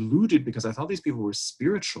 I was deluded because I thought these people were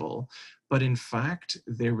spiritual, but in fact,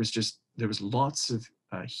 there was lots of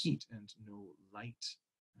heat and no light.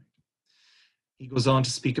 He goes on to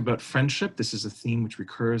speak about friendship. This is a theme which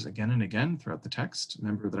recurs again and again throughout the text.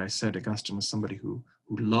 Remember that I said Augustine was somebody who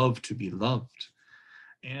loved to be loved.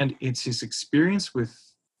 And it's his experience with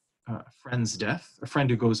a friend's death, a friend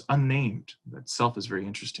who goes unnamed. That itself is very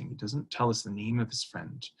interesting. He doesn't tell us the name of his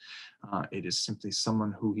friend. It is simply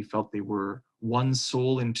someone who he felt they were one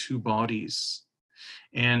soul in two bodies.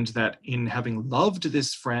 And that in having loved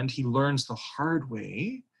this friend, he learns the hard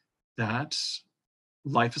way that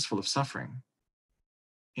life is full of suffering.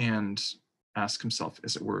 And ask himself,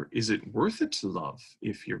 as it were, is it worth it to love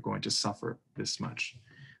if you're going to suffer this much?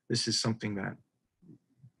 This is something that,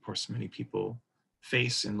 of course, many people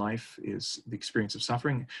face in life, is the experience of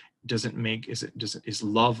suffering. Is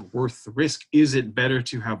love worth the risk? Is it better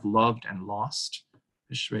to have loved and lost,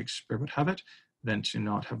 as Shakespeare would have it, than to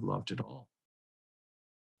not have loved at all?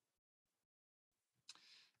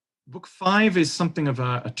 Book 5 is something of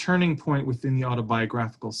a turning point within the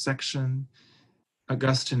autobiographical section.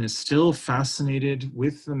 Augustine is still fascinated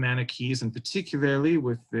with the Manichees, and particularly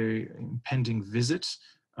with the impending visit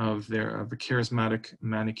of a charismatic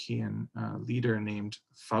Manichean leader named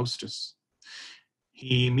Faustus.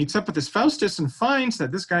 He meets up with this Faustus and finds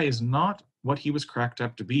that this guy is not what he was cracked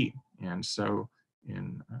up to be, and so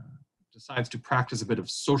decides to practice a bit of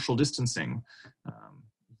social distancing,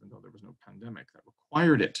 even though there was no pandemic that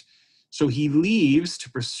required it. So he leaves to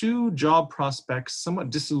pursue job prospects, somewhat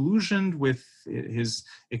disillusioned with his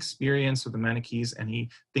experience with the Manichees, and he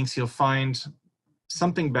thinks he'll find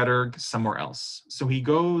something better somewhere else. So he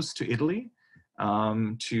goes to Italy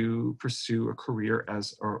to pursue a career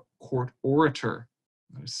as a court orator,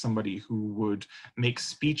 somebody who would make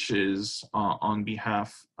speeches on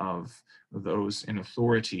behalf of those in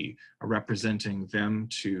authority, representing them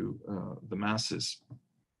to the masses.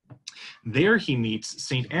 There he meets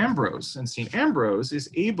St. Ambrose, and St. Ambrose is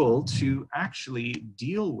able to actually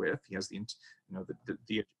deal with, he has the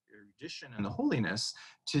erudition and the holiness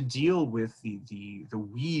to deal with the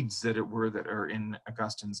weeds that are in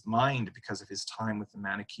Augustine's mind because of his time with the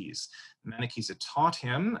Manichees. The Manichees had taught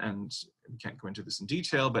him, and we can't go into this in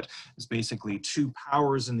detail, but it's basically two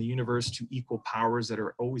powers in the universe, two equal powers that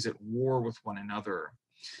are always at war with one another.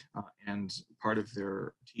 And part of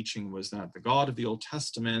their teaching was that the God of the Old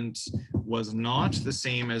Testament was not the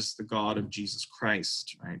same as the God of Jesus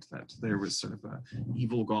Christ, right? That there was sort of an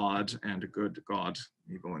evil God and a good God,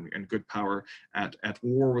 evil and good power at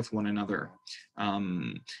war with one another.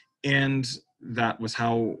 And that was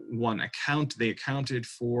how they accounted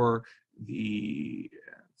for the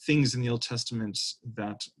things in the Old Testament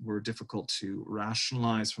that were difficult to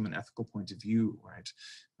rationalize from an ethical point of view, right?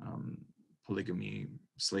 Polygamy,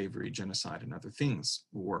 slavery, genocide, and other things,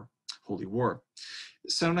 holy war.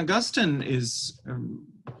 St. Augustine is,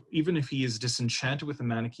 even if he is disenchanted with the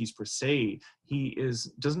Manichees per se, he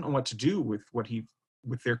doesn't know what to do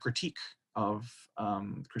with their critique of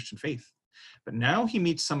Christian faith. But now he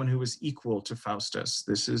meets someone who is equal to Faustus.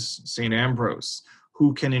 This is St. Ambrose,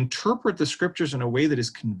 who can interpret the scriptures in a way that is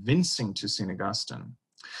convincing to St. Augustine.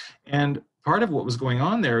 And part of what was going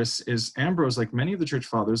on there is Ambrose, like many of the church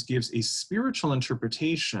fathers, gives a spiritual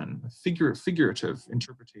interpretation, a figurative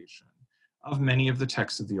interpretation of many of the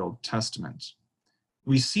texts of the Old Testament.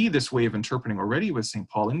 We see this way of interpreting already with St.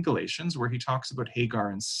 Paul in Galatians, where he talks about Hagar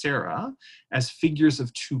and Sarah as figures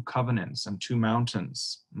of two covenants and two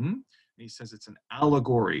mountains. He says it's an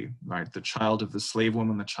allegory, right? The child of the slave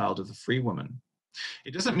woman, the child of the free woman.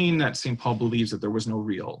 It doesn't mean that St. Paul believes that there was no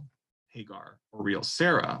real Hagar or real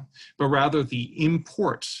Sarah, but rather the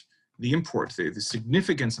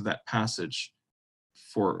significance of that passage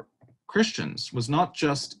for Christians was not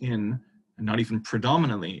just not even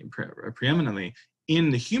preeminently in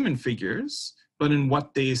the human figures, but in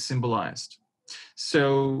what they symbolized.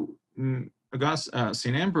 So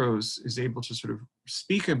St. Ambrose is able to sort of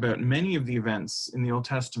speak about many of the events in the Old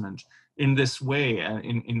Testament in this way,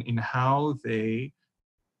 in how they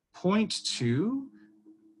point to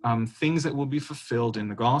things that will be fulfilled in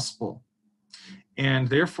the gospel. And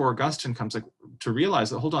therefore, Augustine comes to realize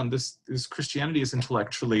that, hold on, this Christianity is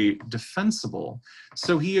intellectually defensible.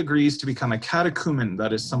 So he agrees to become a catechumen,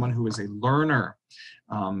 that is someone who is a learner,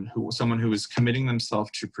 someone who is committing themselves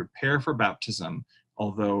to prepare for baptism,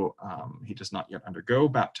 although he does not yet undergo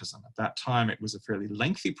baptism. At that time, it was a fairly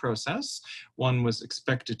lengthy process. One was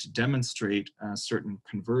expected to demonstrate a certain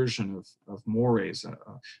conversion of mores, a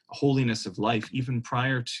holiness of life, even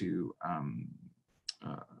prior to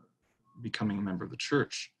becoming a member of the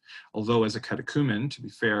church. Although as a catechumen, to be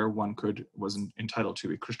fair, one was entitled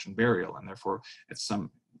to a Christian burial, and therefore at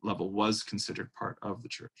some level was considered part of the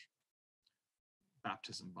church.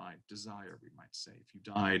 Baptism by desire, we might say. If you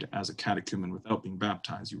died as a catechumen without being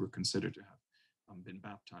baptized, you were considered to have been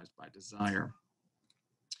baptized by desire.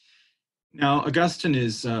 Now, Augustine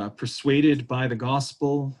is persuaded by the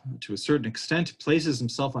gospel to a certain extent, places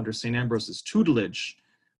himself under St. Ambrose's tutelage.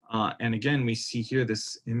 And again, we see here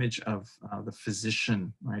this image of the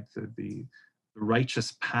physician, right? The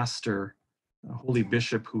righteous pastor, a holy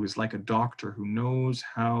bishop who is like a doctor, who knows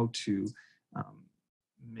how to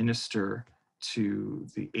minister to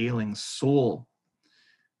the ailing soul.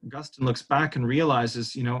 Augustine looks back and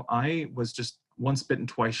realizes, I was just once bitten,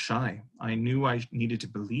 twice shy. I knew I needed to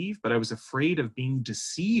believe, but I was afraid of being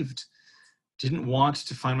deceived. Didn't want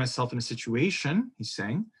to find myself in a situation, he's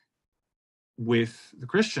saying, with the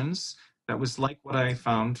Christians that was like what I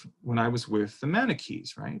found when I was with the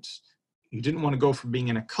Manichees, right? You didn't want to go from being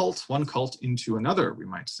in a cult, one cult, into another, we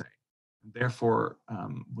might say. And therefore,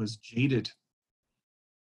 was jaded.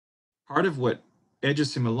 Part of what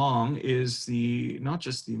edges him along is not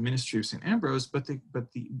just the ministry of St. Ambrose, but the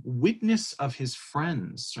witness of his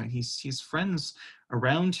friends, right? His friends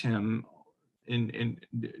around him, in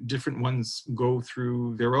different ones go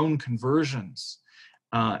through their own conversions.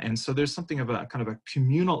 And so there's something of a kind of a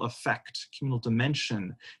communal effect, communal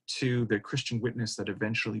dimension to the Christian witness that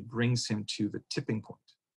eventually brings him to the tipping point.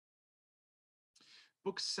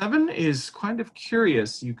 Book 7 is kind of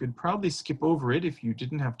curious. You could probably skip over it if you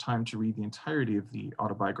didn't have time to read the entirety of the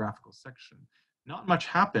autobiographical section. Not much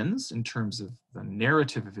happens in terms of the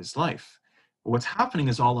narrative of his life, but what's happening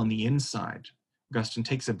is all on the inside. Augustine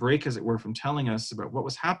takes a break, as it were, from telling us about what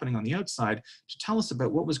was happening on the outside to tell us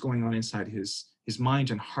about what was going on inside his mind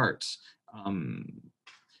and heart,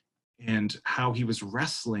 and how he was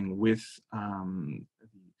wrestling with the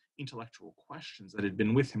intellectual questions that had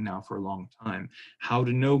been with him now for a long time. How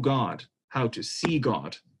to know God, how to see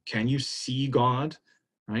God. Can you see God,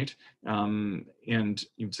 right? And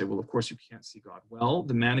you'd say, well, of course you can't see God. Well,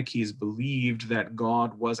 the Manichees believed that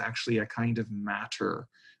God was actually a kind of matter,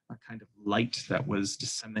 a kind of light that was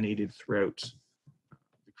disseminated throughout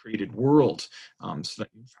the created world, so that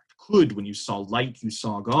in fact when you saw light, you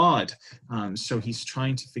saw God. So he's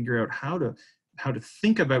trying to figure out how to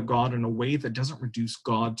think about God in a way that doesn't reduce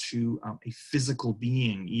God to a physical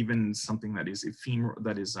being, even something that is ephemeral,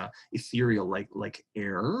 that is ethereal, like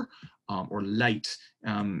air or light.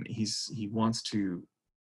 He wants to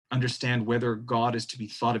understand whether God is to be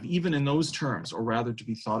thought of even in those terms, or rather to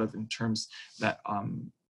be thought of in terms that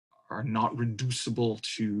are not reducible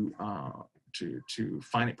to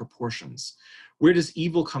finite proportions. Where does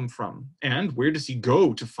evil come from? And where does he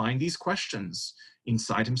go to find these questions?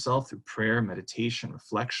 Inside himself through prayer, meditation,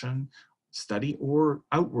 reflection, study, or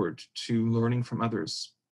outward to learning from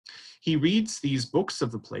others. He reads these books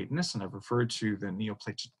of the Platonists, and I've referred to the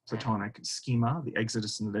Neoplatonic schema, the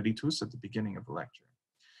Exodus and Leritus, at the beginning of the lecture.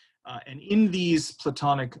 And in these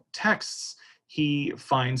Platonic texts, he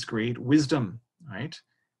finds great wisdom, right?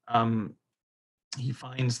 He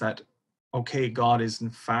finds that, okay, God is in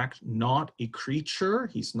fact not a creature.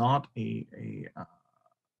 He's not a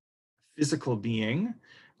physical being.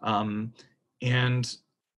 And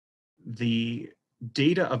the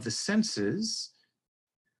data of the senses,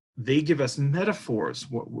 they give us metaphors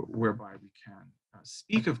whereby we can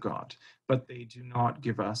speak of God, but they do not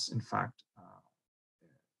give us, in fact,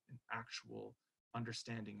 an actual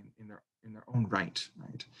understanding in their own right?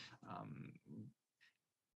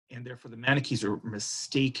 And therefore the Manichees are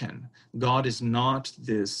mistaken. God is not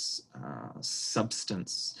this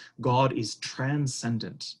substance. God is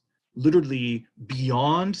transcendent, literally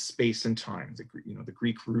beyond space and time. The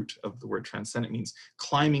Greek root of the word transcendent means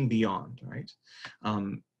climbing beyond, right?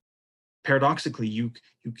 Paradoxically, you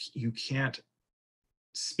can't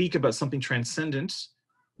speak about something transcendent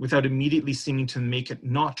without immediately seeming to make it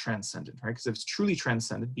not transcendent, right? Because if it's truly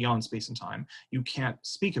transcendent beyond space and time, you can't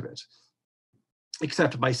speak of it,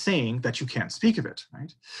 except by saying that you can't speak of it,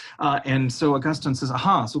 right? And so Augustine says,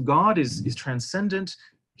 so God is transcendent.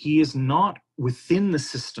 He is not within the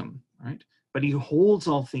system, right? But he holds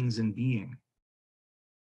all things in being.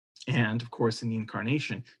 And of course, in the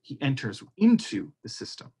incarnation, he enters into the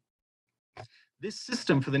system. This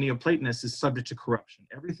system for the Neoplatonists is subject to corruption.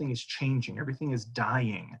 Everything is changing. Everything is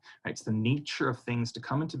dying, right? It's the nature of things to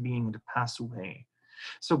come into being and to pass away.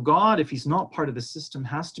 So God, if he's not part of the system,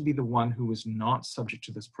 has to be the one who is not subject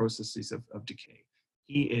to these processes of decay.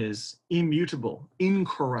 He is immutable,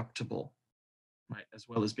 incorruptible, right, as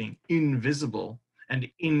well as being invisible and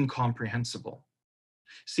incomprehensible.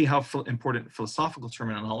 See how important philosophical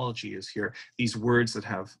terminology is here. These words that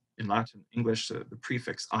have, in Latin, English, the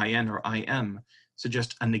prefix in or im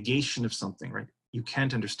suggest a negation of something, right? You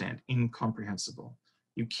can't understand, incomprehensible.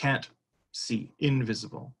 You can't see,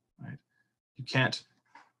 invisible, right? You can't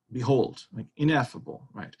behold, like ineffable,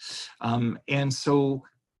 right? And so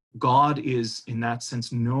God is, in that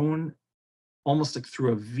sense, known almost like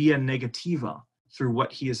through a via negativa, through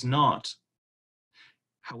what he is not.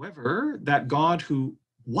 However, that God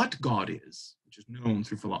what God is, which is known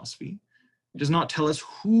through philosophy, does not tell us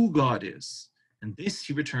who God is. And this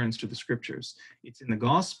he returns to the scriptures. It's in the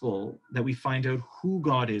gospel that we find out who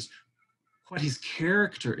God is, what his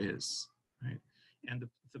character is, right? And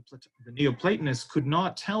the Neoplatonists could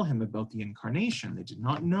not tell him about the incarnation. They did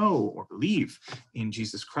not know or believe in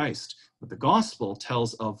Jesus Christ. But the gospel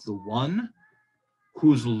tells of the one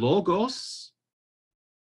whose logos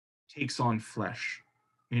takes on flesh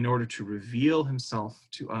in order to reveal himself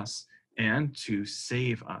to us and to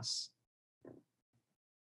save us.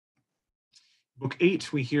 Book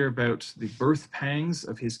 8, we hear about the birth pangs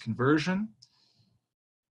of his conversion.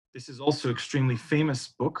 This is also an extremely famous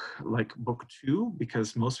book, like book 2,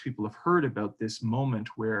 because most people have heard about this moment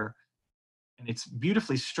where, and it's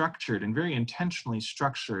beautifully structured and very intentionally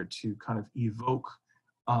structured to kind of evoke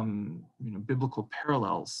biblical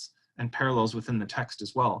parallels and parallels within the text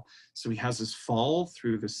as well. So he has his fall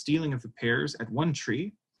through the stealing of the pears at one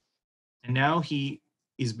tree, and now he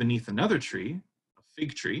is beneath another tree, a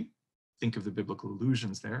fig tree. Think of the biblical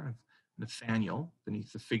allusions there of Nathaniel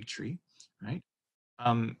beneath the fig tree, right?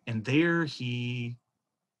 And there he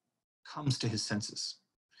comes to his senses.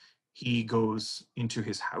 He goes into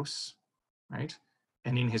his house, right?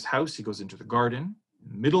 And in his house, he goes into the garden.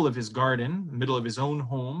 In the middle of his garden, middle of his own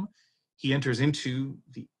home, he enters into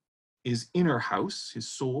his inner house, his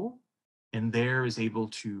soul, and there is able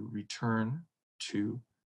to return to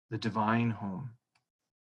the divine home.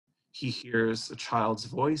 He hears a child's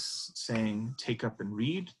voice saying, "Take up and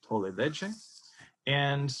read, tolle lege."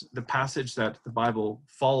 And the passage that the Bible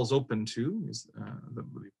falls open to is the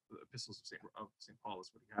epistles of St. Paul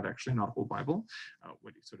is what he had, actually, not a whole Bible.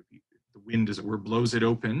 The wind, as it were, blows it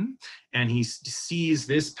open, and he sees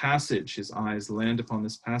this passage. His eyes land upon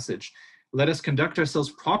this passage. "Let us conduct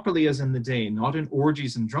ourselves properly as in the day, not in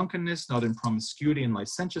orgies and drunkenness, not in promiscuity and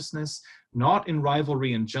licentiousness, not in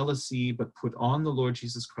rivalry and jealousy, but put on the Lord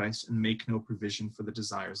Jesus Christ and make no provision for the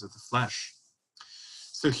desires of the flesh."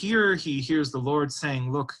 So here he hears the Lord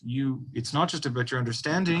saying, look, it's not just about your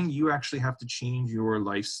understanding, you actually have to change your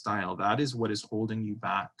lifestyle. That is what is holding you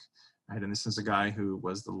back. Right? And this is a guy who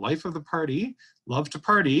was the life of the party, loved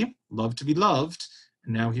to be loved,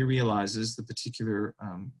 and now he realizes the particular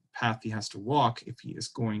path he has to walk if he is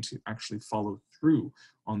going to actually follow through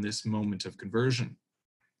on this moment of conversion.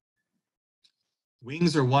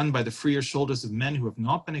 "Wings are won by the freer shoulders of men who have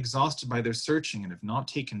not been exhausted by their searching and have not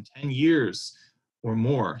taken 10 years or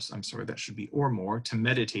more, or more, to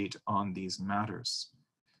meditate on these matters.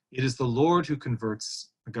 It is the Lord who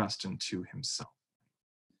converts Augustine to himself."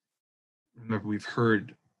 Remember, we've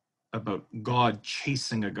heard about God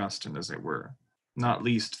chasing Augustine, as it were, not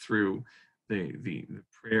least through the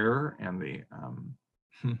prayer and the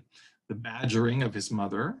badgering of his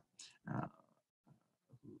mother,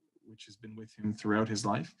 which has been with him throughout his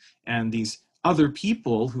life, and these other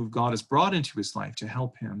people who God has brought into his life to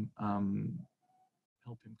help him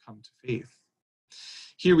come to faith.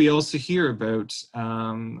 Here we also hear about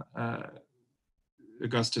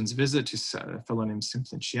Augustine's visit to a fellow named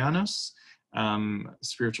Simplicianus,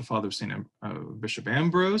 spiritual father of Bishop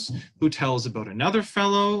Ambrose, who tells about another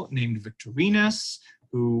fellow named Victorinus,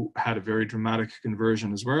 who had a very dramatic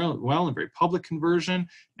conversion as well, a very public conversion.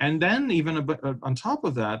 And then even on top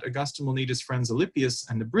of that, Augustine will need his friends Alypius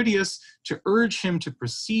and Nebridius to urge him to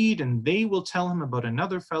proceed, and they will tell him about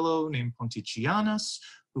another fellow named Ponticianus,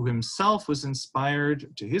 who himself was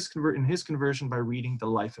inspired in his conversion by reading the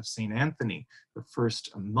life of St. Anthony, the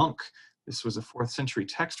first monk. This was a 4th century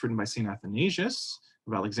text written by St. Athanasius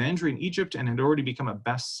of Alexandria in Egypt, and had already become a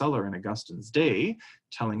bestseller in Augustine's day,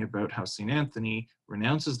 telling about how St. Anthony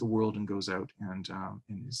renounces the world and goes out and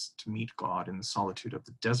is to meet God in the solitude of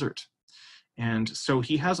the desert. And so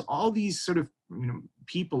he has all these sort of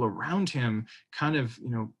people around him kind of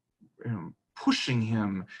pushing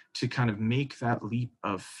him to kind of make that leap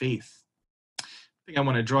of faith. Thing I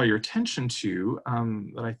want to draw your attention to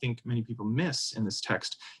that I think many people miss in this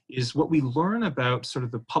text is what we learn about sort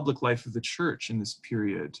of the public life of the church in this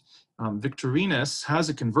period. Victorinus has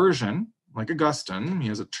a conversion, like Augustine. He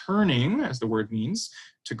has a turning, as the word means,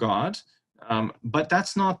 to God, But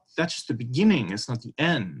that's just the beginning, it's not the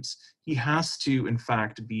end. He has to, in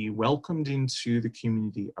fact, be welcomed into the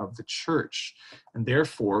community of the church. And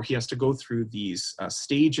therefore, he has to go through these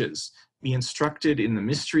stages, be instructed in the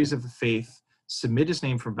mysteries of the faith, submit his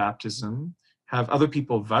name for baptism, have other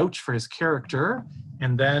people vouch for his character,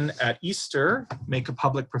 and then at Easter, make a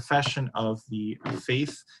public profession of the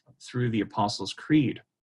faith through the Apostles' Creed,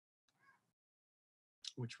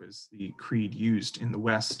 which was the creed used in the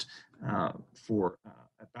West for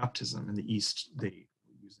baptism. In the East, they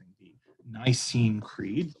were using the Nicene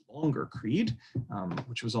Creed, the longer creed,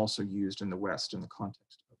 which was also used in the West in the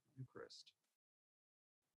context of the Eucharist.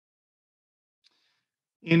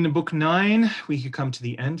 In Book 9, we could come to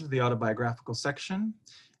the end of the autobiographical section,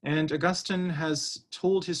 and Augustine has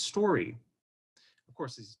told his story. Of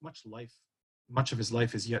course, much of his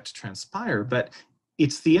life is yet to transpire, but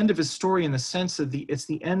it's the end of his story in the sense that it's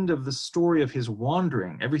the end of the story of his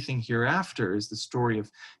wandering. Everything hereafter is the story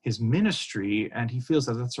of his ministry, and he feels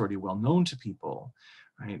that that's already well known to people,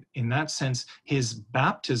 right? In that sense, his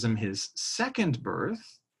baptism, his second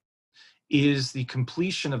birth, is the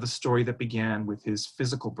completion of the story that began with his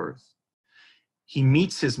physical birth. He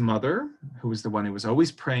meets his mother, who was the one who was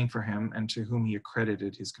always praying for him and to whom he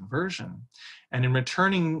accredited his conversion. And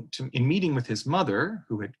in meeting with his mother,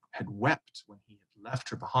 who had wept when he had left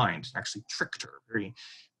her behind, actually tricked her,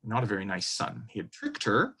 not a very nice son. He had tricked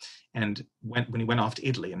her, and when he went off to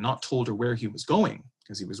Italy and not told her where he was going,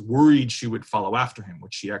 because he was worried she would follow after him,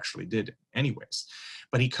 which she actually did anyways.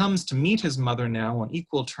 But he comes to meet his mother now on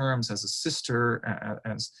equal terms as a sister,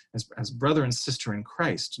 as brother and sister in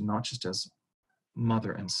Christ, not just as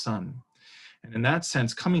mother and son. And in that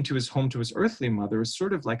sense, coming to his home to his earthly mother is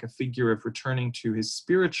sort of like a figure of returning to his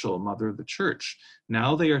spiritual mother, the church.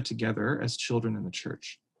 Now they are together as children in the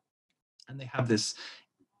church. And they have this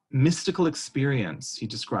mystical experience, he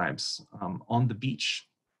describes, on the beach,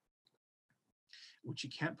 which he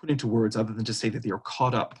can't put into words other than to say that they are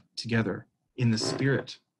caught up together in the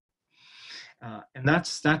spirit. And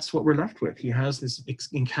that's what we're left with. He has this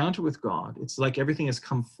encounter with God. It's like everything has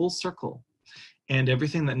come full circle, and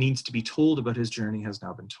everything that needs to be told about his journey has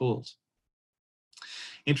now been told.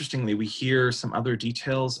 Interestingly, we hear some other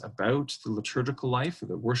details about the liturgical life or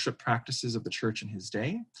the worship practices of the church in his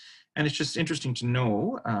day. And it's just interesting to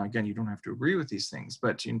know, again, you don't have to agree with these things,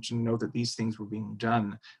 but to know that these things were being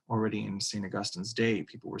done already in St. Augustine's day.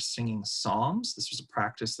 People were singing psalms. This was a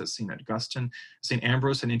practice that St.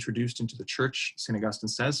 Ambrose had introduced into the church, St. Augustine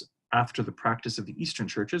says, after the practice of the Eastern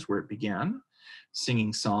churches, where it began,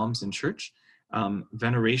 singing psalms in church.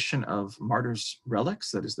 Veneration of martyrs'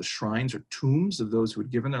 relics, that is the shrines or tombs of those who had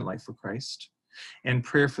given their life for Christ, and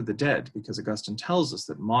prayer for the dead, because Augustine tells us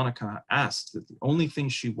that Monica asked that the only thing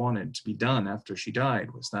she wanted to be done after she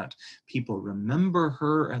died was that people remember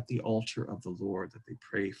her at the altar of the Lord, that they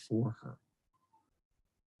pray for her.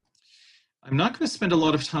 I'm not going to spend a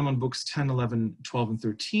lot of time on books 10, 11, 12, and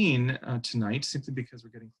 13 tonight, simply because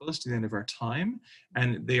we're getting close to the end of our time,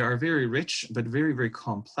 and they are very rich, but very, very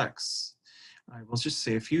complex. I will just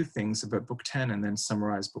say a few things about book 10 and then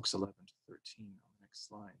summarize books 11 to 13 on the next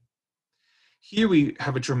slide. Here we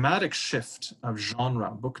have a dramatic shift of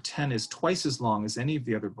genre. Book 10 is twice as long as any of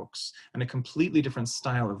the other books and a completely different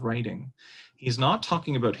style of writing. He's not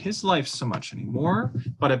talking about his life so much anymore,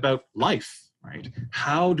 but about life, right?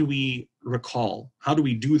 How do we recall? How do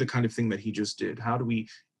we do the kind of thing that he just did? How do we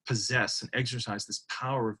possess and exercise this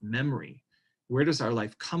power of memory? Where does our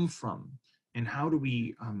life come from? And how do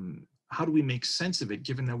we make sense of it,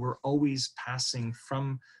 given that we're always passing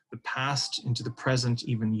from the past into the present,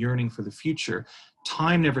 even yearning for the future?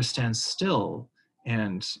 Time never stands still,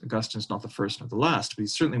 and Augustine's not the first nor the last, but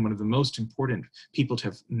he's certainly one of the most important people to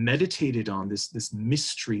have meditated on this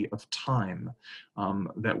mystery of time,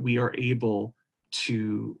 that we are able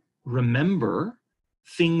to remember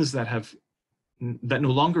things that no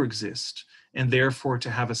longer exist, and therefore to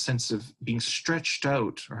have a sense of being stretched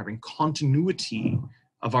out or having continuity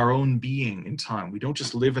of our own being in time. We don't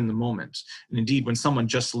just live in the moment. And indeed, when someone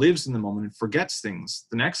just lives in the moment and forgets things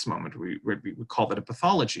the next moment, we call that a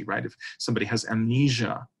pathology, right? If somebody has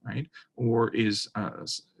amnesia, right? Or is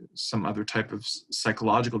some other type of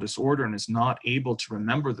psychological disorder and is not able to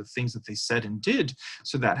remember the things that they said and did,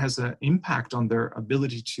 so that has an impact on their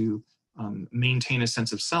ability to maintain a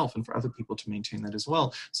sense of self, and for other people to maintain that as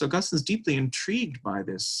well. So Augustine's deeply intrigued by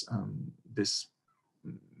this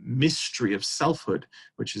mystery of selfhood,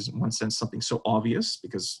 which is in one sense something so obvious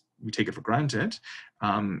because we take it for granted,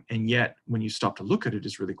 and yet when you stop to look at it,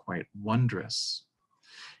 is really quite wondrous.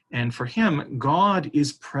 And for him, God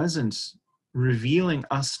is present, revealing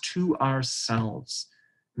us to ourselves.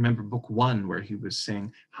 Remember book 1, where he was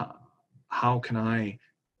saying, how can I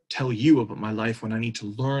tell you about my life when I need to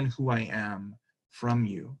learn who I am from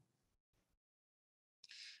you?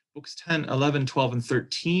 Books 10, 11, 12, and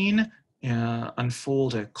 13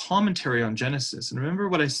 unfold a commentary on Genesis. And remember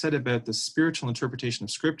what I said about the spiritual interpretation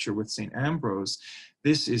of Scripture with St. Ambrose.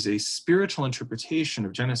 This is a spiritual interpretation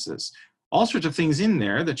of Genesis. All sorts of things in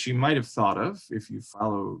there that you might have thought of if you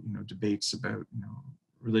follow, debates about,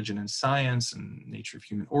 religion and science and nature of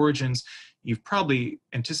human origins. You've probably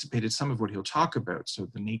anticipated some of what he'll talk about. So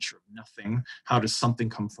the nature of nothing, how does something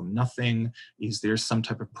come from nothing? Is there some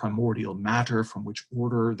type of primordial matter from which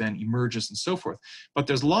order then emerges and so forth? But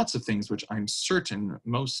there's lots of things which I'm certain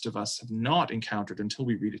most of us have not encountered until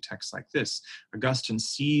we read a text like this. Augustine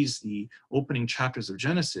sees the opening chapters of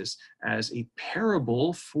Genesis as a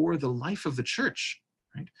parable for the life of the church.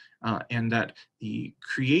 Right? And that the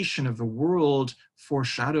creation of the world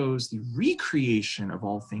foreshadows the recreation of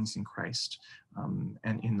all things in Christ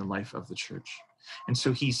and in the life of the church. And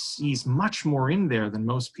so he sees much more in there than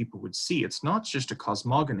most people would see. It's not just a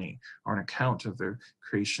cosmogony or an account of the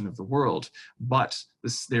creation of the world, but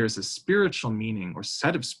there's a spiritual meaning or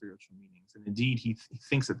set of spiritual meanings. And indeed, he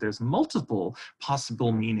thinks that there's multiple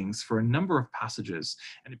possible meanings for a number of passages.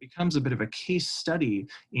 And it becomes a bit of a case study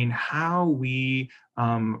in how we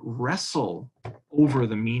wrestle over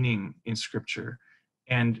the meaning in Scripture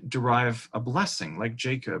and derive a blessing, like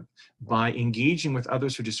Jacob, by engaging with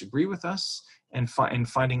others who disagree with us and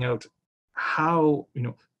finding out how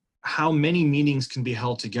many meanings can be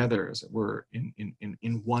held together, as it were,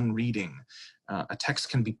 in one reading. A text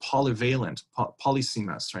can be polyvalent,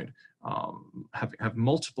 polysemous, right? Have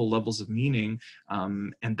multiple levels of meaning,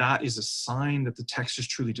 and that is a sign that the text is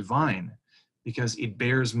truly divine, because it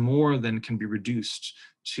bears more than can be reduced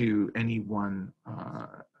to any one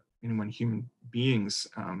human being's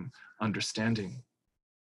understanding.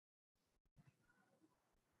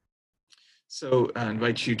 So I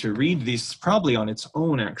invite you to read these probably on its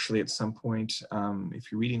own, actually, at some point.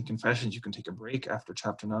 If you're reading Confessions, you can take a break after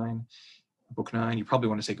chapter 9. Book 9, you probably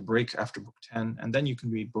want to take a break after book 10, and then you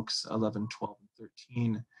can read books 11, 12, and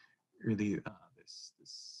 13. Really, this,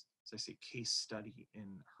 as I say, case study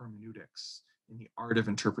in hermeneutics, in the art of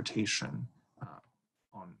interpretation,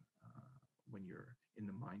 when you're in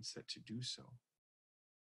the mindset to do so.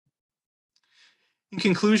 In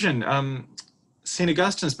conclusion, St.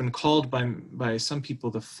 Augustine has been called by some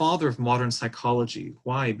people the father of modern psychology.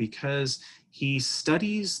 Why? Because he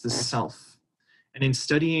studies the self. And in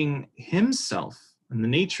studying himself and the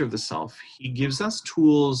nature of the self, he gives us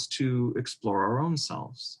tools to explore our own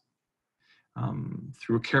selves.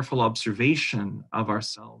 Through a careful observation of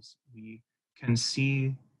ourselves, we can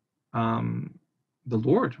see the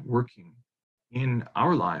Lord working in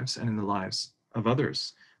our lives and in the lives of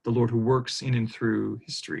others, the Lord who works in and through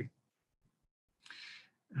history.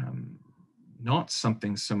 Not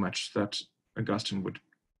something so much that Augustine would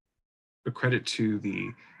attribute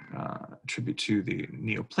to the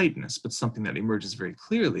Neoplatonists, but something that emerges very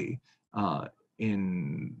clearly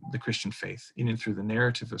in the Christian faith, in and through the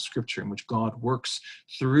narrative of Scripture, in which God works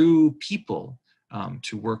through people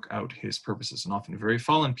to work out his purposes, and often very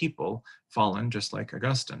fallen people, fallen just like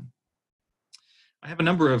Augustine. I have a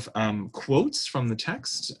number of quotes from the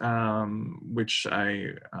text, which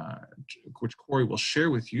Corey will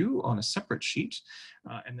share with you on a separate sheet.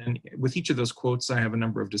 And then with each of those quotes, I have a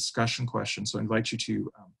number of discussion questions. So I invite you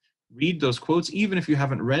to read those quotes, even if you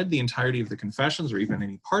haven't read the entirety of the Confessions or even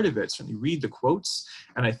any part of it. Certainly read the quotes.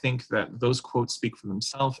 And I think that those quotes speak for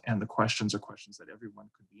themselves, and the questions are questions that everyone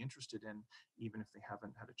could be interested in, even if they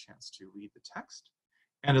haven't had a chance to read the text.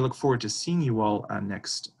 And I look forward to seeing you all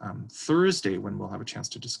next Thursday, when we'll have a chance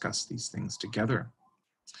to discuss these things together.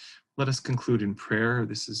 Let us conclude in prayer.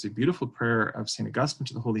 This is a beautiful prayer of St. Augustine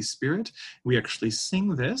to the Holy Spirit. We actually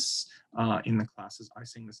sing this in the classes. I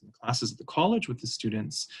sing this in the classes at the college with the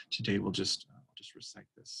students. Today we'll just recite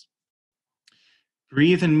this.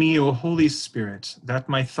 Breathe in me, O Holy Spirit, that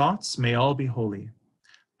my thoughts may all be holy.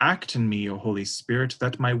 Act in me, O Holy Spirit,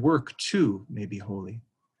 that my work too may be holy.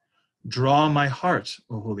 Draw my heart,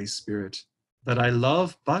 O Holy Spirit, that I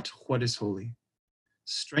love but what is holy.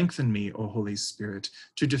 Strengthen me, O Holy Spirit,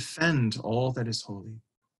 to defend all that is holy.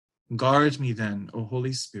 Guard me then, O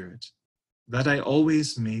Holy Spirit, that I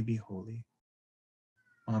always may be holy.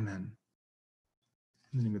 Amen.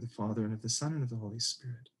 In the name of the Father, and of the Son, and of the Holy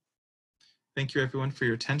Spirit. Thank you, everyone, for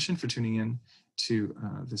your attention, for tuning in to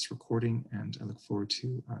this recording, and I look forward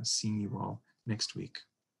to seeing you all next week.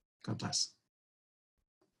 God bless.